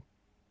Fame.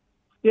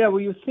 Yeah,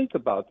 well, you think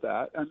about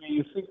that. I mean,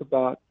 you think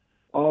about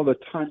all the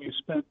time you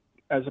spent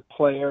as a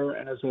player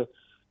and as a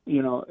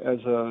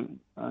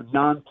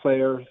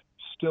non-player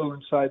still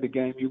inside the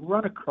game. You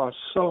run across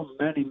so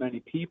many,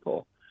 many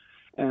people,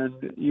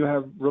 and you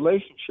have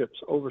relationships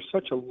over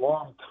such a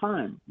long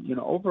time,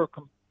 over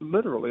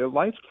literally a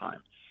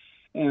lifetime.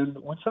 And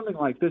when something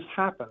like this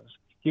happens,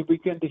 you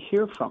begin to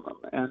hear from them.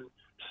 And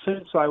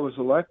since I was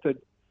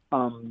elected,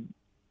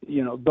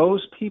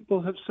 those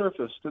people have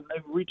surfaced and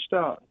they've reached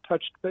out and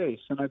touched base,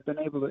 and I've been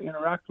able to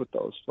interact with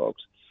those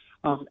folks.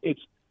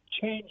 It's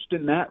changed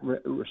in that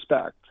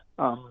respect.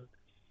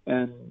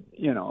 And,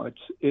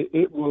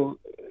 it will,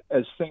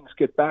 as things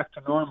get back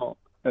to normal,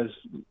 as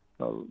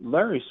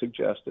Larry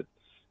suggested,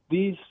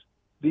 these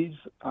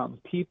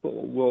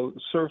people will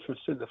surface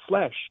in the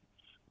flesh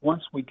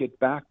once we get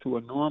back to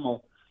a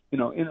normal,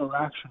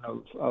 interaction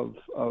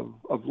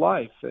of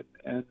life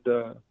and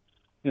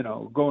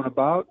going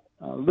about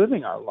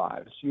living our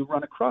lives. You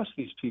run across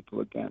these people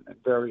again in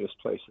various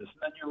places, and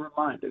then you're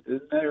reminded,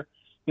 and they're,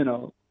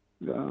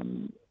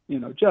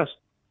 just,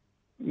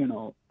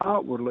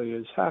 outwardly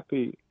as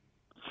happy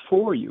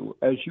for you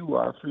as you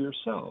are for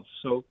yourself.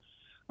 So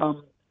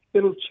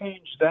it'll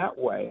change that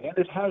way, and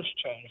it has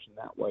changed in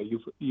that way.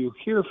 You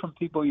hear from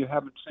people you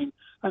haven't seen.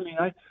 I mean,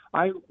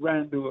 I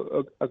ran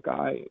into a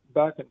guy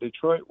back in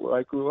Detroit where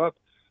I grew up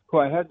who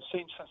I hadn't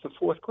seen since the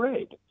fourth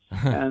grade,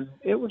 and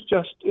it was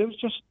just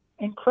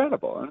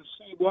incredible. And as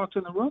he walked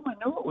in the room, I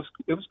knew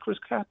it was Chris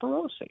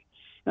Caparossi,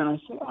 and I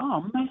said,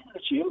 "Oh man,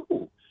 it's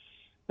you."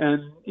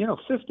 And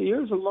 50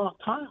 years is a long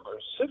time, or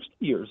 60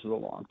 years is a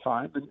long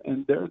time,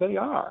 and there they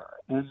are,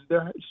 and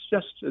they're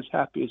just as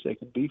happy as they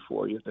can be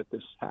for you that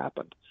this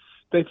happened.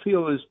 They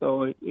feel as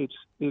though it's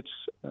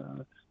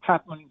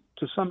happening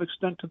to some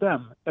extent to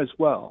them as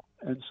well,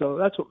 and so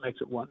that's what makes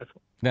it wonderful.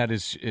 That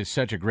is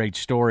such a great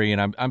story,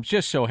 and I'm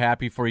just so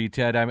happy for you,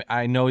 Ted.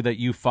 I know that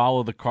you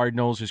follow the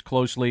Cardinals as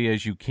closely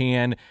as you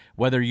can,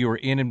 whether you're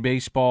in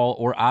baseball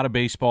or out of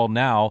baseball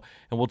now,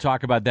 and we'll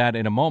talk about that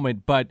in a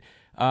moment, but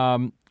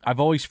I've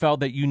always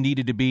felt that you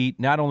needed to be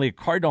not only a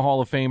Cardinal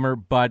Hall of Famer,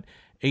 but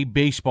a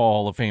baseball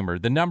Hall of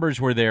Famer. The numbers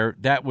were there.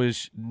 That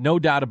was no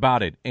doubt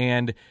about it.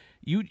 And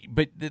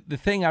but the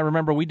thing I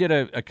remember, we did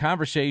a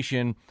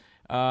conversation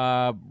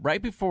right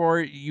before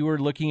you were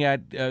looking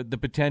at the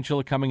potential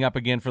of coming up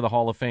again for the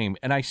Hall of Fame.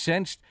 And I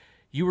sensed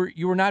you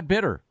were not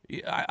bitter.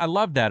 I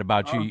love that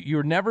about you. You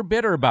were never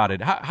bitter about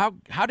it.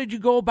 How did you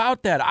go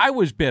about that? I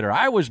was bitter.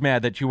 I was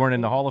mad that you weren't in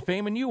the Hall of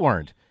Fame and you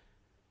weren't.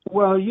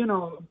 Well,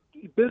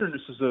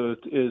 bitterness is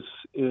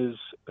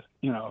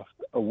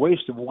a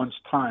waste of one's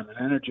time and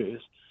energies.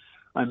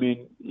 I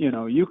mean,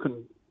 you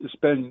can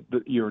spend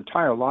your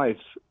entire life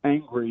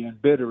angry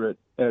and bitter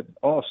at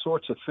all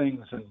sorts of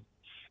things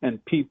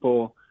and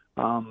people,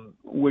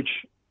 which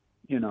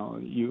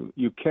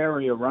you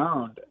carry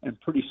around,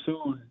 and pretty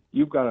soon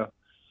you've got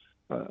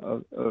a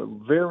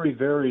very,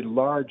 very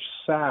large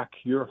sack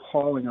you're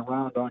hauling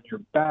around on your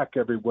back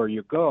everywhere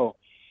you go,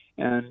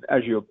 and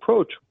as you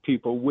approach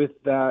people with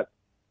that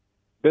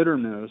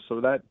bitterness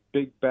or that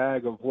big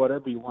bag of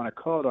whatever you want to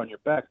call it on your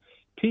back,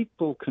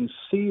 people can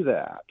see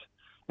that,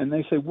 and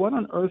they say, "What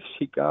on earth's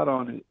he got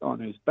on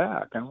his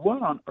back? And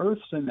what on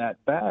earth's in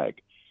that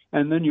bag?"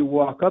 And then you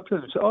walk up to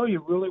them and say, "Oh,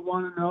 you really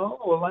want to know?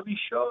 Well, let me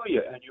show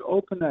you." And you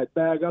open that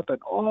bag up,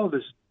 and all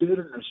this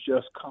bitterness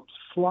just comes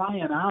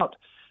flying out.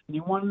 And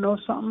you want to know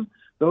something?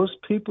 Those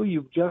people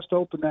you've just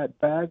opened that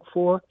bag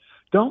for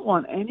don't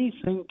want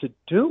anything to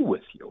do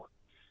with you.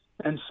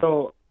 And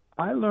so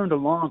I learned a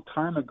long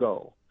time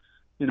ago,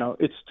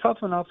 it's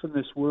tough enough in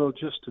this world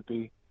just to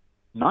be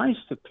nice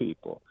to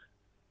people,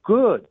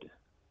 good,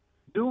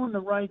 doing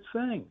the right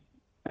thing.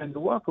 And to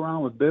walk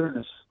around with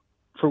bitterness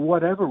for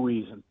whatever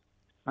reason,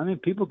 I mean,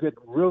 people get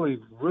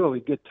really, really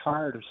get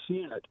tired of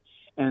seeing it.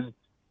 And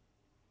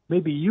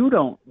maybe you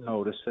don't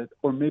notice it,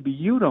 or maybe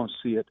you don't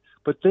see it,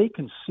 but they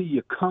can see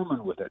you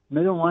coming with it. And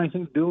they don't want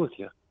anything to do with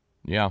you.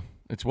 Yeah,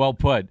 it's well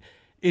put.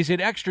 Is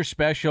it extra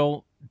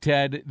special,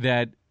 Ted,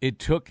 that it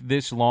took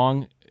this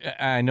long?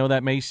 I know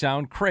that may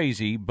sound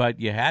crazy, but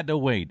you had to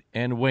wait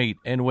and wait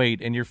and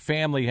wait, and your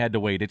family had to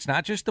wait. It's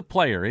not just the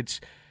player.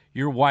 It's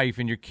your wife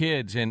and your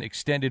kids and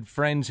extended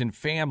friends and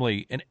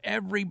family, and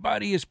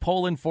everybody is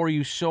pulling for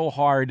you so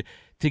hard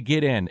to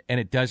get in, and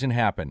it doesn't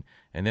happen.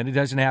 And then it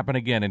doesn't happen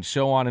again, and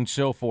so on and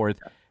so forth.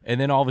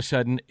 And then all of a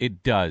sudden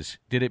it does.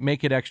 Did it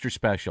make it extra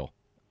special?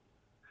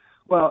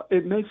 Well,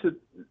 it makes it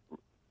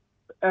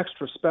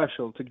extra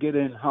special to get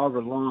in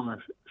however long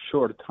or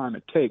short a time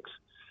it takes.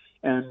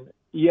 And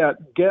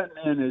yet getting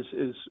in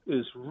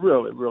is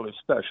really, really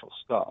special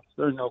stuff.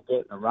 There's no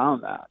getting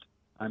around that.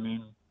 I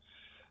mean,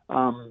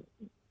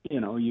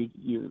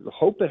 you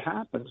hope it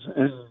happens,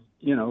 and,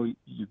 you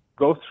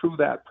go through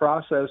that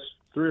process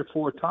 3 or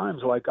 4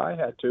 times like I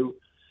had to.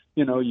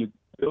 You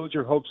build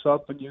your hopes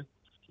up and you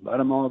let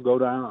them all go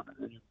down, and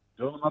then you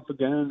build them up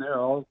again and they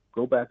all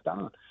go back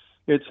down.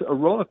 It's a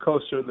roller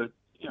coaster that,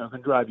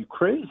 can drive you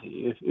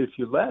crazy if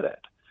you let it.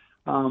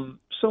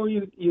 So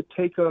you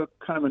take a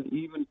kind of an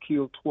even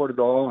keel toward it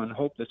all and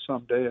hope that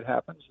someday it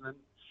happens, and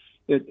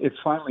then it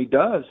finally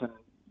does, and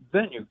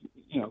then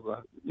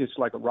it's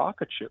like a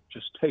rocket ship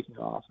just taking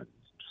off and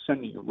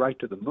sending you right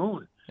to the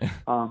moon.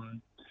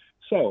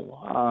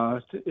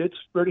 So it's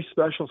pretty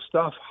special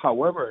stuff,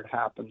 however it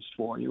happens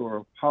for you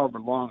or however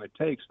long it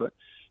takes. But,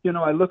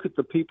 I look at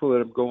the people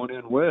that I'm going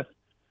in with,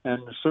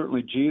 and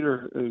certainly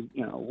Jeter,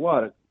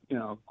 what a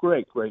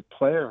great, great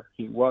player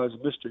he was,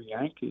 Mr.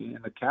 Yankee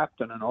and the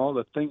captain and all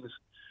the things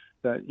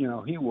that,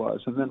 he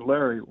was. And then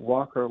Larry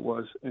Walker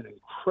was an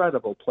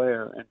incredible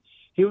player, and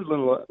he was a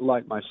little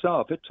like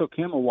myself. It took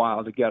him a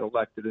while to get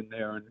elected in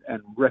there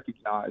and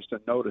recognized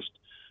and noticed.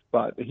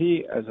 But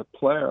he, as a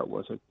player,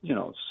 was a,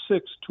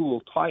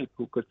 6-tool type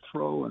who could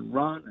throw and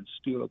run and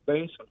steal a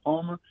base and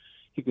homer.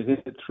 He could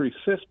hit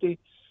 350.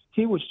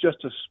 He was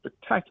just a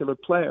spectacular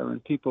player,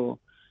 and people,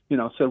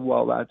 said,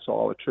 well, that's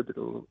all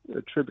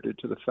attributed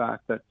to the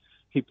fact that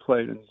he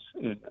played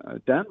in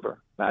Denver.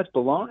 That's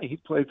baloney. He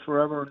played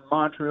forever in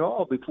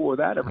Montreal before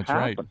that ever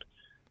happened.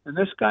 Right. And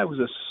this guy was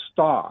a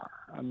star.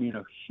 I mean,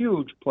 a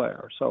huge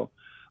player. So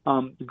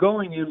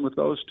going in with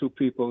those two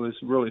people is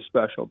really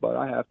special. But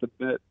I have to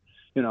admit,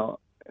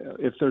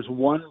 if there's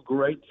one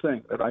great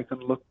thing that I can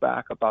look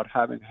back about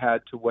having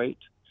had to wait,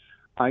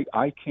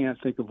 I can't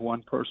think of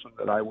one person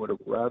that I would have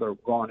rather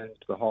gone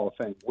into the Hall of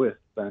Fame with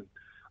than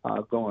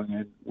going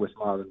in with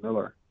Marvin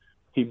Miller.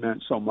 He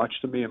meant so much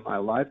to me in my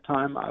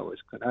lifetime. I was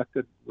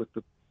connected with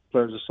the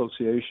Players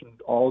Association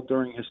all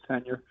during his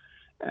tenure,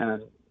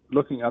 and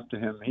looking up to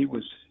him, he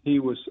was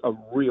a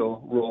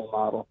real role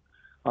model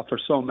for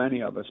so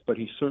many of us, but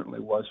he certainly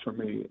was for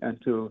me. And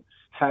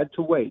had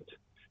to wait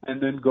and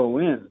then go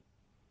in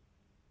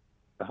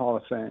the Hall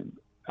of Fame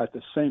at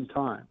the same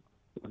time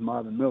with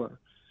Marvin Miller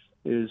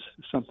is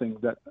something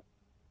that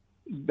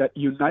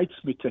unites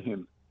me to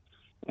him.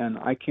 And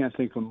I can't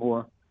think of a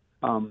more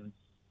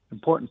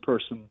important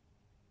person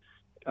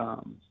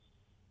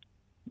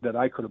that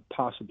I could have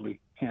possibly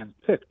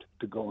handpicked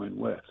to go in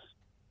with.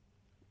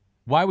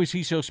 Why was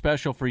he so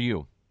special for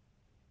you?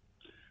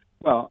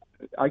 Well,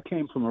 I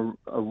came from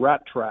a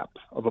rat trap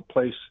of a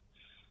place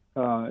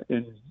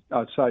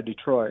inside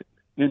Detroit,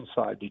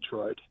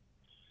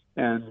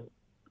 and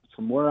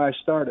from where I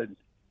started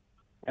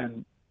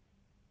and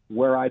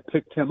where I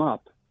picked him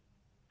up,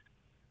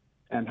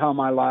 and how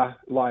my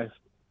life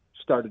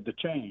started to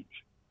change.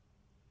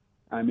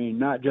 I mean,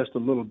 not just a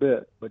little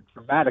bit, but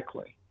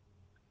dramatically.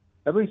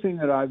 Everything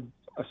that I've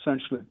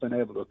essentially been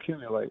able to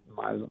accumulate in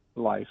my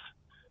life,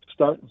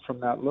 starting from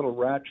that little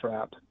rat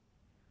trap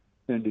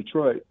in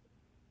Detroit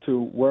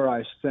to where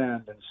I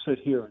stand and sit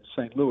here in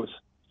St. Louis,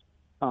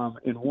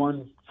 in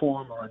one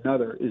form or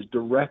another, is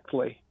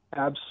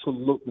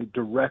absolutely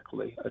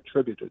directly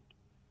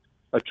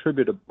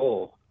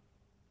attributable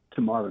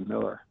to Marvin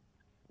Miller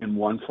in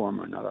one form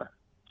or another.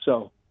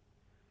 So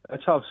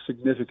that's how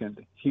significant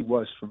he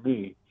was for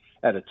me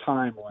at a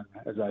time when,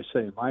 as I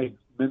say, my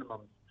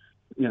minimum,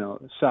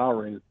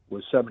 salary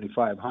was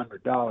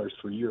 $7,500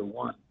 for year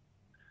one.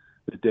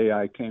 The day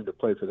I came to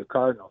play for the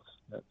Cardinals,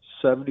 that's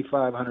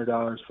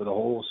 $7,500 for the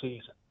whole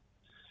season,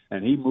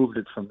 and he moved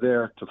it from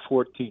there to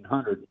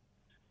 $1,400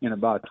 in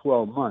about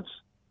 12 months.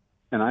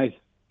 And I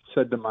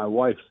said to my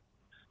wife,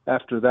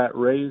 after that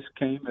raise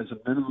came as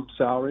a minimum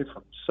salary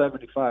from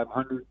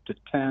 $7,500 to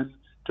 $10,000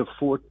 to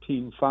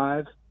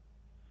 $14,500,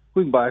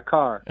 we can buy a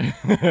car.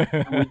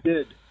 And we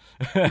did.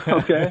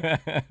 Okay?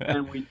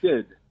 And we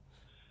did.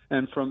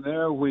 And from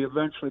there, we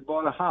eventually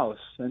bought a house,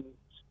 and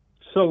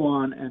so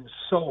on and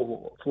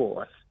so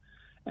forth.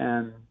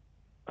 And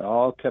it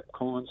all kept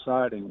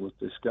coinciding with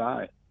this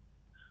guy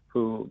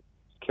who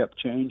kept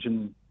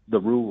changing the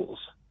rules.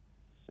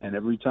 And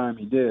every time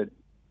he did,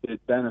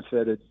 it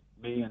benefited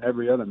me and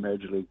every other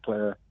Major League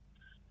player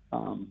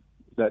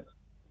that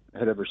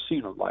had ever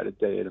seen a light of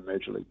day in a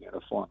Major League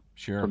uniform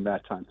from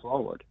that time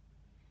forward.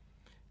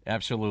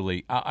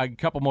 Absolutely. A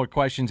couple more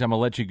questions. I'm going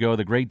to let you go.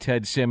 The great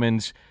Ted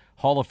Simmons,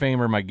 Hall of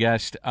Famer, my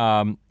guest.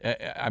 I'm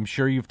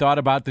sure you've thought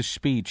about the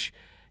speech.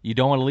 You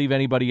don't want to leave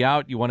anybody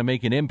out. You want to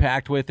make an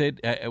impact with it.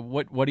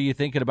 What are you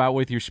thinking about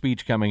with your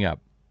speech coming up?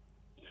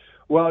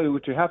 Well,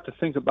 what you have to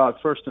think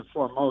about first and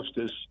foremost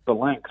is the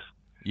length.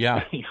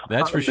 Yeah,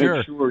 that's for sure.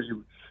 Make sure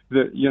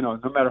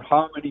no matter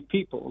how many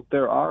people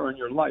there are in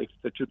your life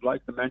that you'd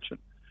like to mention,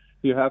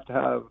 you have to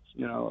have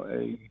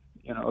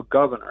a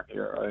governor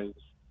here, a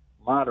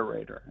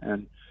moderator,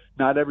 and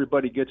not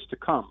everybody gets to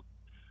come.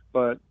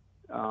 But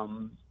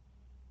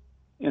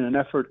in an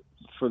effort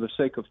for the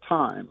sake of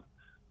time,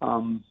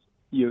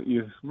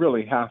 you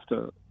really have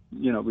to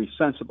be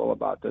sensible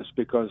about this,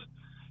 because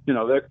they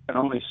can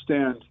only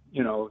stand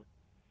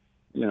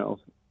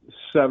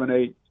 7,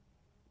 8,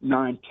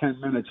 9,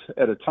 10 minutes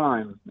at a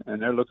time,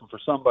 and they're looking for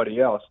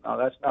somebody else. Now,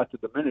 that's not to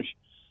diminish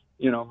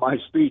my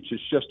speech. Is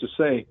just to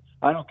say,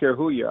 I don't care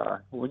who you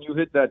are. When you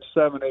hit that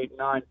 7, 8,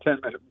 9, 10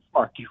 minute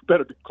mark, you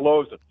better be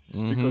closing,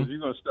 because you're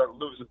going to start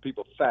losing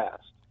people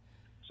fast.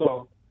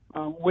 So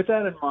with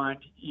that in mind,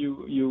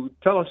 you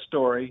tell a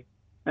story,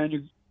 and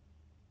you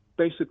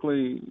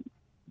basically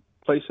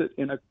place it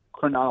in a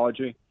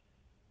chronology,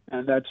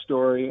 and that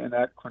story and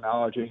that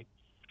chronology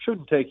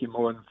shouldn't take you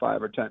more than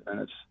 5 or 10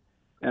 minutes.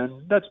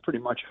 And that's pretty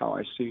much how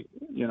I see,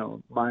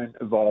 mine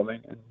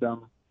evolving. And,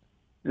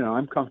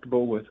 I'm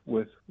comfortable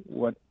with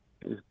what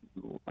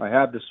I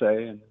have to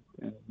say and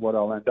what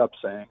I'll end up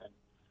saying.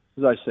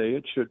 And as I say,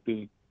 it should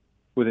be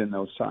within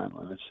those time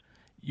limits.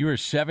 You are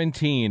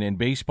 17, and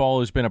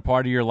baseball has been a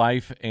part of your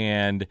life.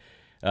 And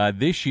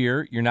this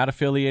year, you're not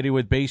affiliated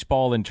with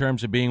baseball in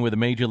terms of being with a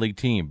major league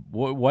team.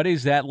 What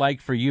is that like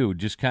for you?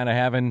 Just kind of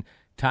having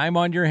time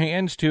on your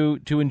hands to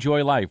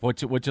enjoy life.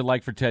 What's it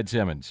like for Ted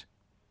Simmons?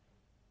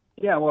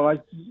 Yeah, well, I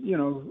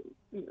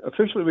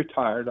officially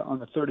retired on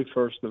the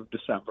 31st of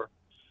December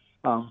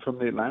from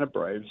the Atlanta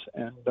Braves,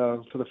 and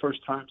for the first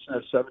time since I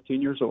was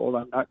 17 years old,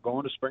 I'm not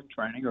going to spring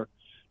training or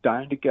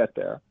dying to get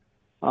there.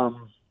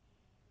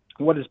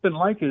 What it's been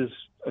like is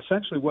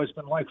essentially what it's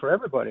been like for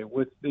everybody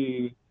with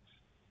the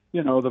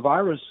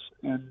virus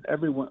and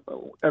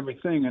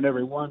everything and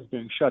everyone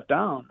being shut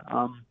down.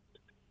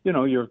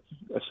 You're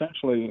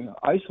essentially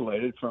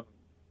isolated from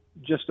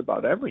just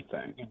about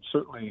everything, and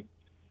certainly,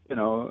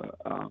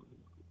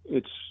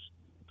 it's,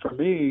 for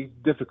me,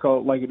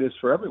 difficult like it is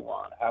for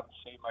everyone. I haven't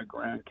seen my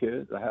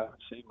grandkids. I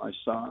haven't seen my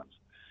sons.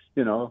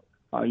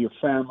 Your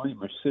family,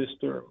 my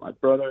sister, my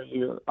brother.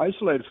 You're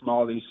isolated from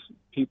all these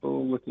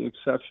people with the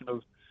exception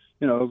of,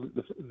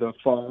 the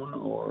phone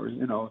or,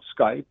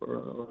 Skype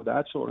or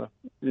that sort of,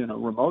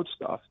 remote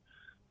stuff.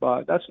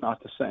 But that's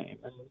not the same.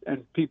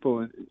 And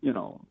people,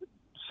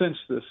 since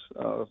this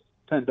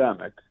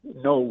pandemic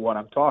know what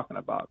I'm talking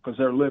about, because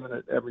they're living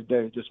it every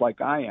day just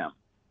like I am.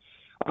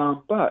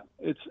 But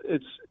it's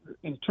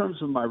in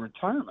terms of my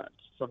retirement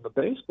from the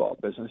baseball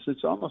business,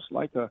 it's almost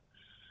like a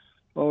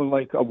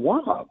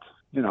warm up.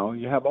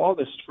 You have all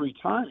this free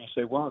time. You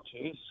say, well,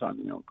 geez,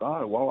 son,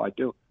 God, well, I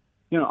do.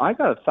 I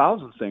got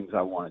 1,000 things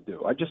I want to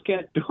do. I just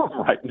can't do them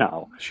right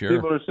now. Sure.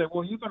 People are saying,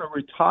 well, you're going to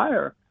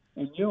retire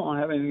and you don't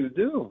have anything to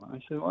do. I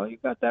said, well, you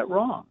got that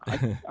wrong.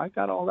 I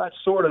got all that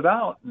sorted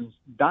out and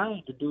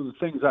dying to do the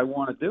things I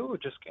want to do. I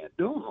just can't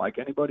do them like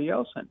anybody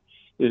else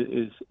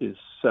is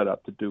set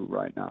up to do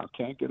right now.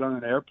 Can't get on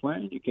an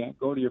airplane. You can't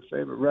go to your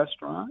favorite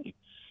restaurant.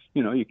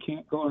 You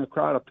can't go in a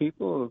crowd of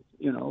people,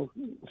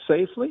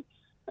 safely.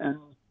 And,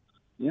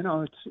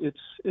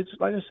 it's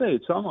like I say,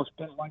 it's almost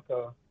been like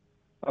a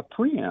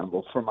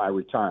preamble for my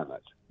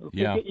retirement.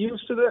 Yeah. Get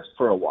used to this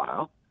for a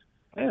while.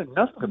 And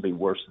nothing can be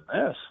worse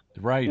than this.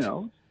 Right.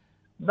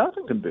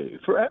 Nothing can be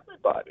for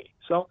everybody.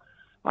 So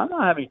I'm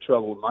not having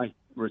trouble with my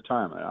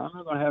retirement. I'm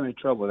not going to have any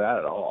trouble with that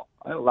at all.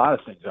 I have a lot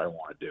of things I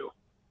want to do.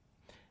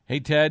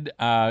 Hey, Ted,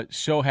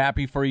 so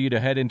happy for you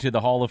to head into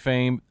the Hall of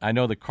Fame. I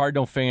know the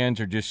Cardinal fans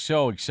are just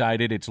so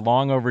excited. It's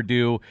long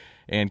overdue,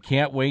 and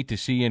can't wait to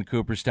see you in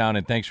Cooperstown,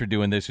 and thanks for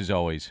doing this as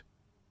always.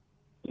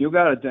 You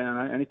got it,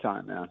 Dan.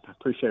 Anytime, man. I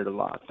appreciate it a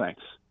lot.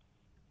 Thanks.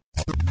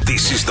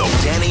 This is the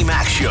Danny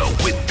Mac Show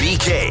with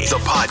BK, the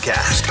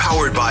podcast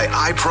powered by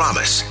I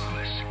Promise.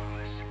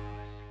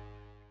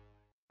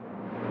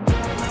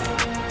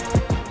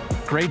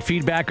 Great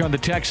feedback on the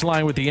text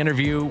line with the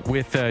interview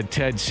with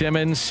Ted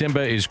Simmons.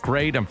 Simba is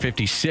great. I'm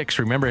 56.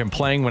 Remember him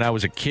playing when I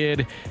was a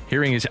kid.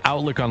 Hearing his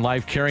outlook on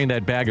life, carrying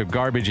that bag of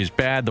garbage is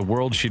bad. The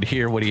world should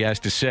hear what he has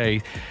to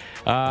say.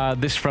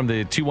 This from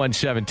the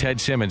 217.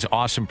 Ted Simmons,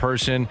 awesome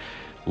person.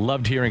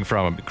 Loved hearing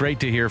from him. Great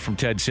to hear from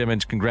Ted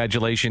Simmons.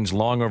 Congratulations.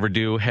 Long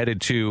overdue.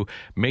 Headed to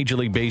Major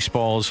League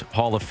Baseball's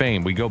Hall of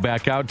Fame. We go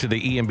back out to the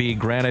EMB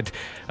Granite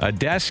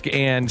desk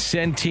and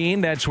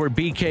Centene. That's where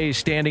BK is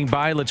standing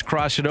by. Let's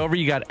cross it over.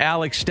 You got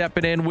Alex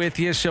stepping in with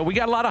you. So we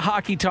got a lot of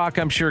hockey talk,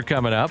 I'm sure,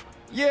 coming up.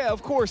 Yeah,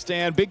 of course,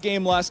 Dan. Big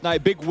game last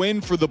night. Big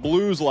win for the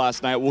Blues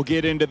last night. We'll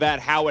get into that,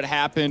 how it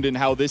happened, and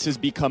how this has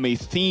become a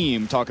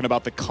theme, talking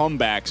about the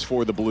comebacks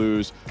for the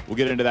Blues. We'll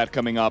get into that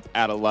coming up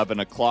at 11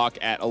 o'clock.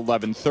 At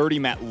 11:30,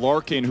 Matt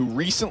Larkin, who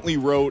recently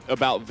wrote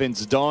about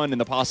Vince Dunn and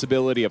the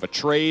possibility of a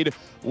trade.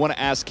 I want to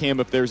ask him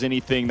if there's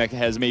anything that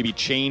has maybe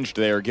changed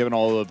there, given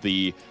all of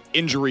the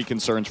injury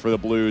concerns for the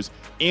Blues.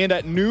 And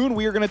at noon,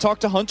 we are going to talk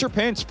to Hunter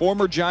Pence,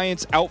 former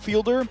Giants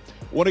outfielder.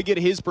 Want to get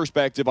his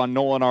perspective on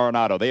Nolan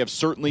Arenado. They have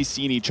certainly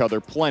seen each other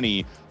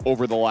plenty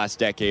over the last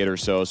decade or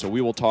so. So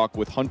we will talk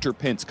with Hunter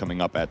Pence coming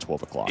up at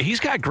 12 o'clock. He's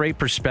got great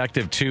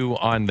perspective, too,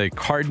 on the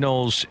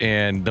Cardinals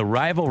and the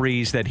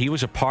rivalries that he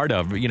was a part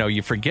of. You know,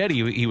 you forget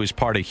he was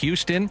part of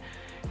Houston.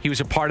 He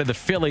was a part of the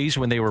Phillies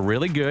when they were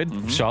really good.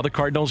 Mm-hmm. Saw the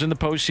Cardinals in the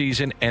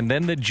postseason, and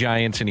then the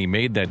Giants, and he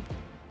made that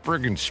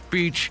friggin'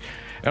 speech.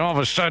 And all of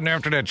a sudden,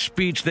 after that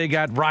speech, they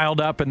got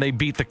riled up and they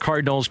beat the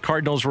Cardinals.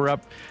 Cardinals were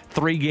up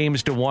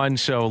 3-1.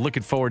 So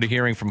looking forward to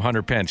hearing from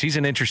Hunter Pence. He's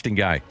an interesting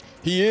guy.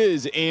 He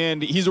is,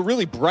 and he's a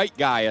really bright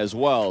guy as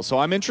well. So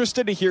I'm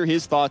interested to hear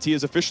his thoughts. He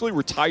is officially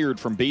retired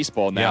from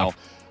baseball now. Yeah.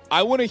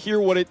 I want to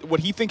hear what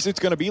he thinks it's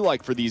going to be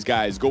like for these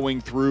guys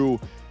going through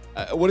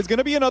what is going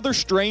to be another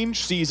strange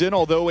season,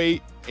 although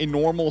a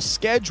normal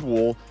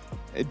schedule,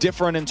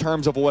 different in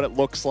terms of what it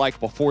looks like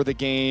before the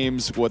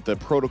games, what the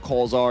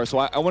protocols are. So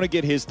I want to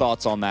get his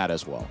thoughts on that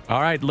as well.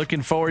 All right,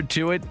 looking forward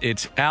to it.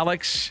 It's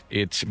Alex,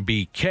 it's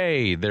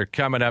BK. They're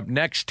coming up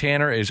next.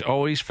 Tanner, as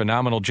always,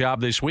 phenomenal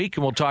job this week.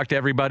 And we'll talk to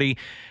everybody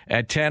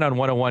at 10 on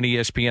 101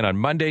 ESPN on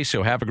Monday.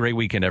 So have a great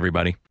weekend,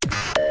 everybody.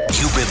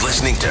 You've been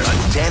listening to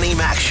The Danny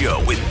Mac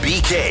Show with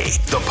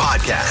BK, the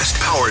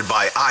podcast powered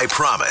by I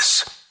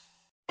Promise.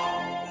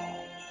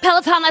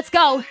 Peloton, let's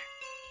go.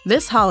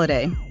 This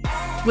holiday,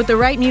 with the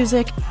right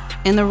music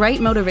and the right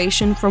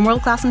motivation from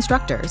world-class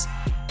instructors,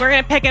 we're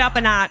going to pick it up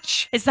a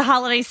notch. It's the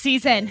holiday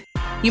season.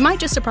 You might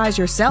just surprise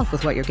yourself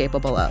with what you're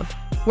capable of.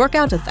 Work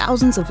out to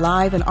thousands of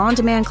live and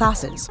on-demand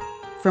classes,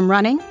 from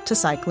running to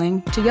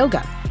cycling to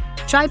yoga.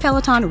 Try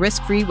Peloton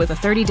risk-free with a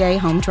 30-day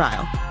home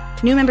trial.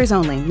 New members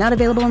only, not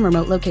available in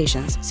remote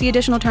locations. See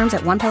additional terms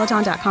at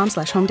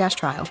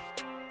onepeloton.com/home-trial.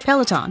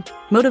 Peloton,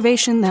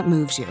 motivation that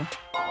moves you.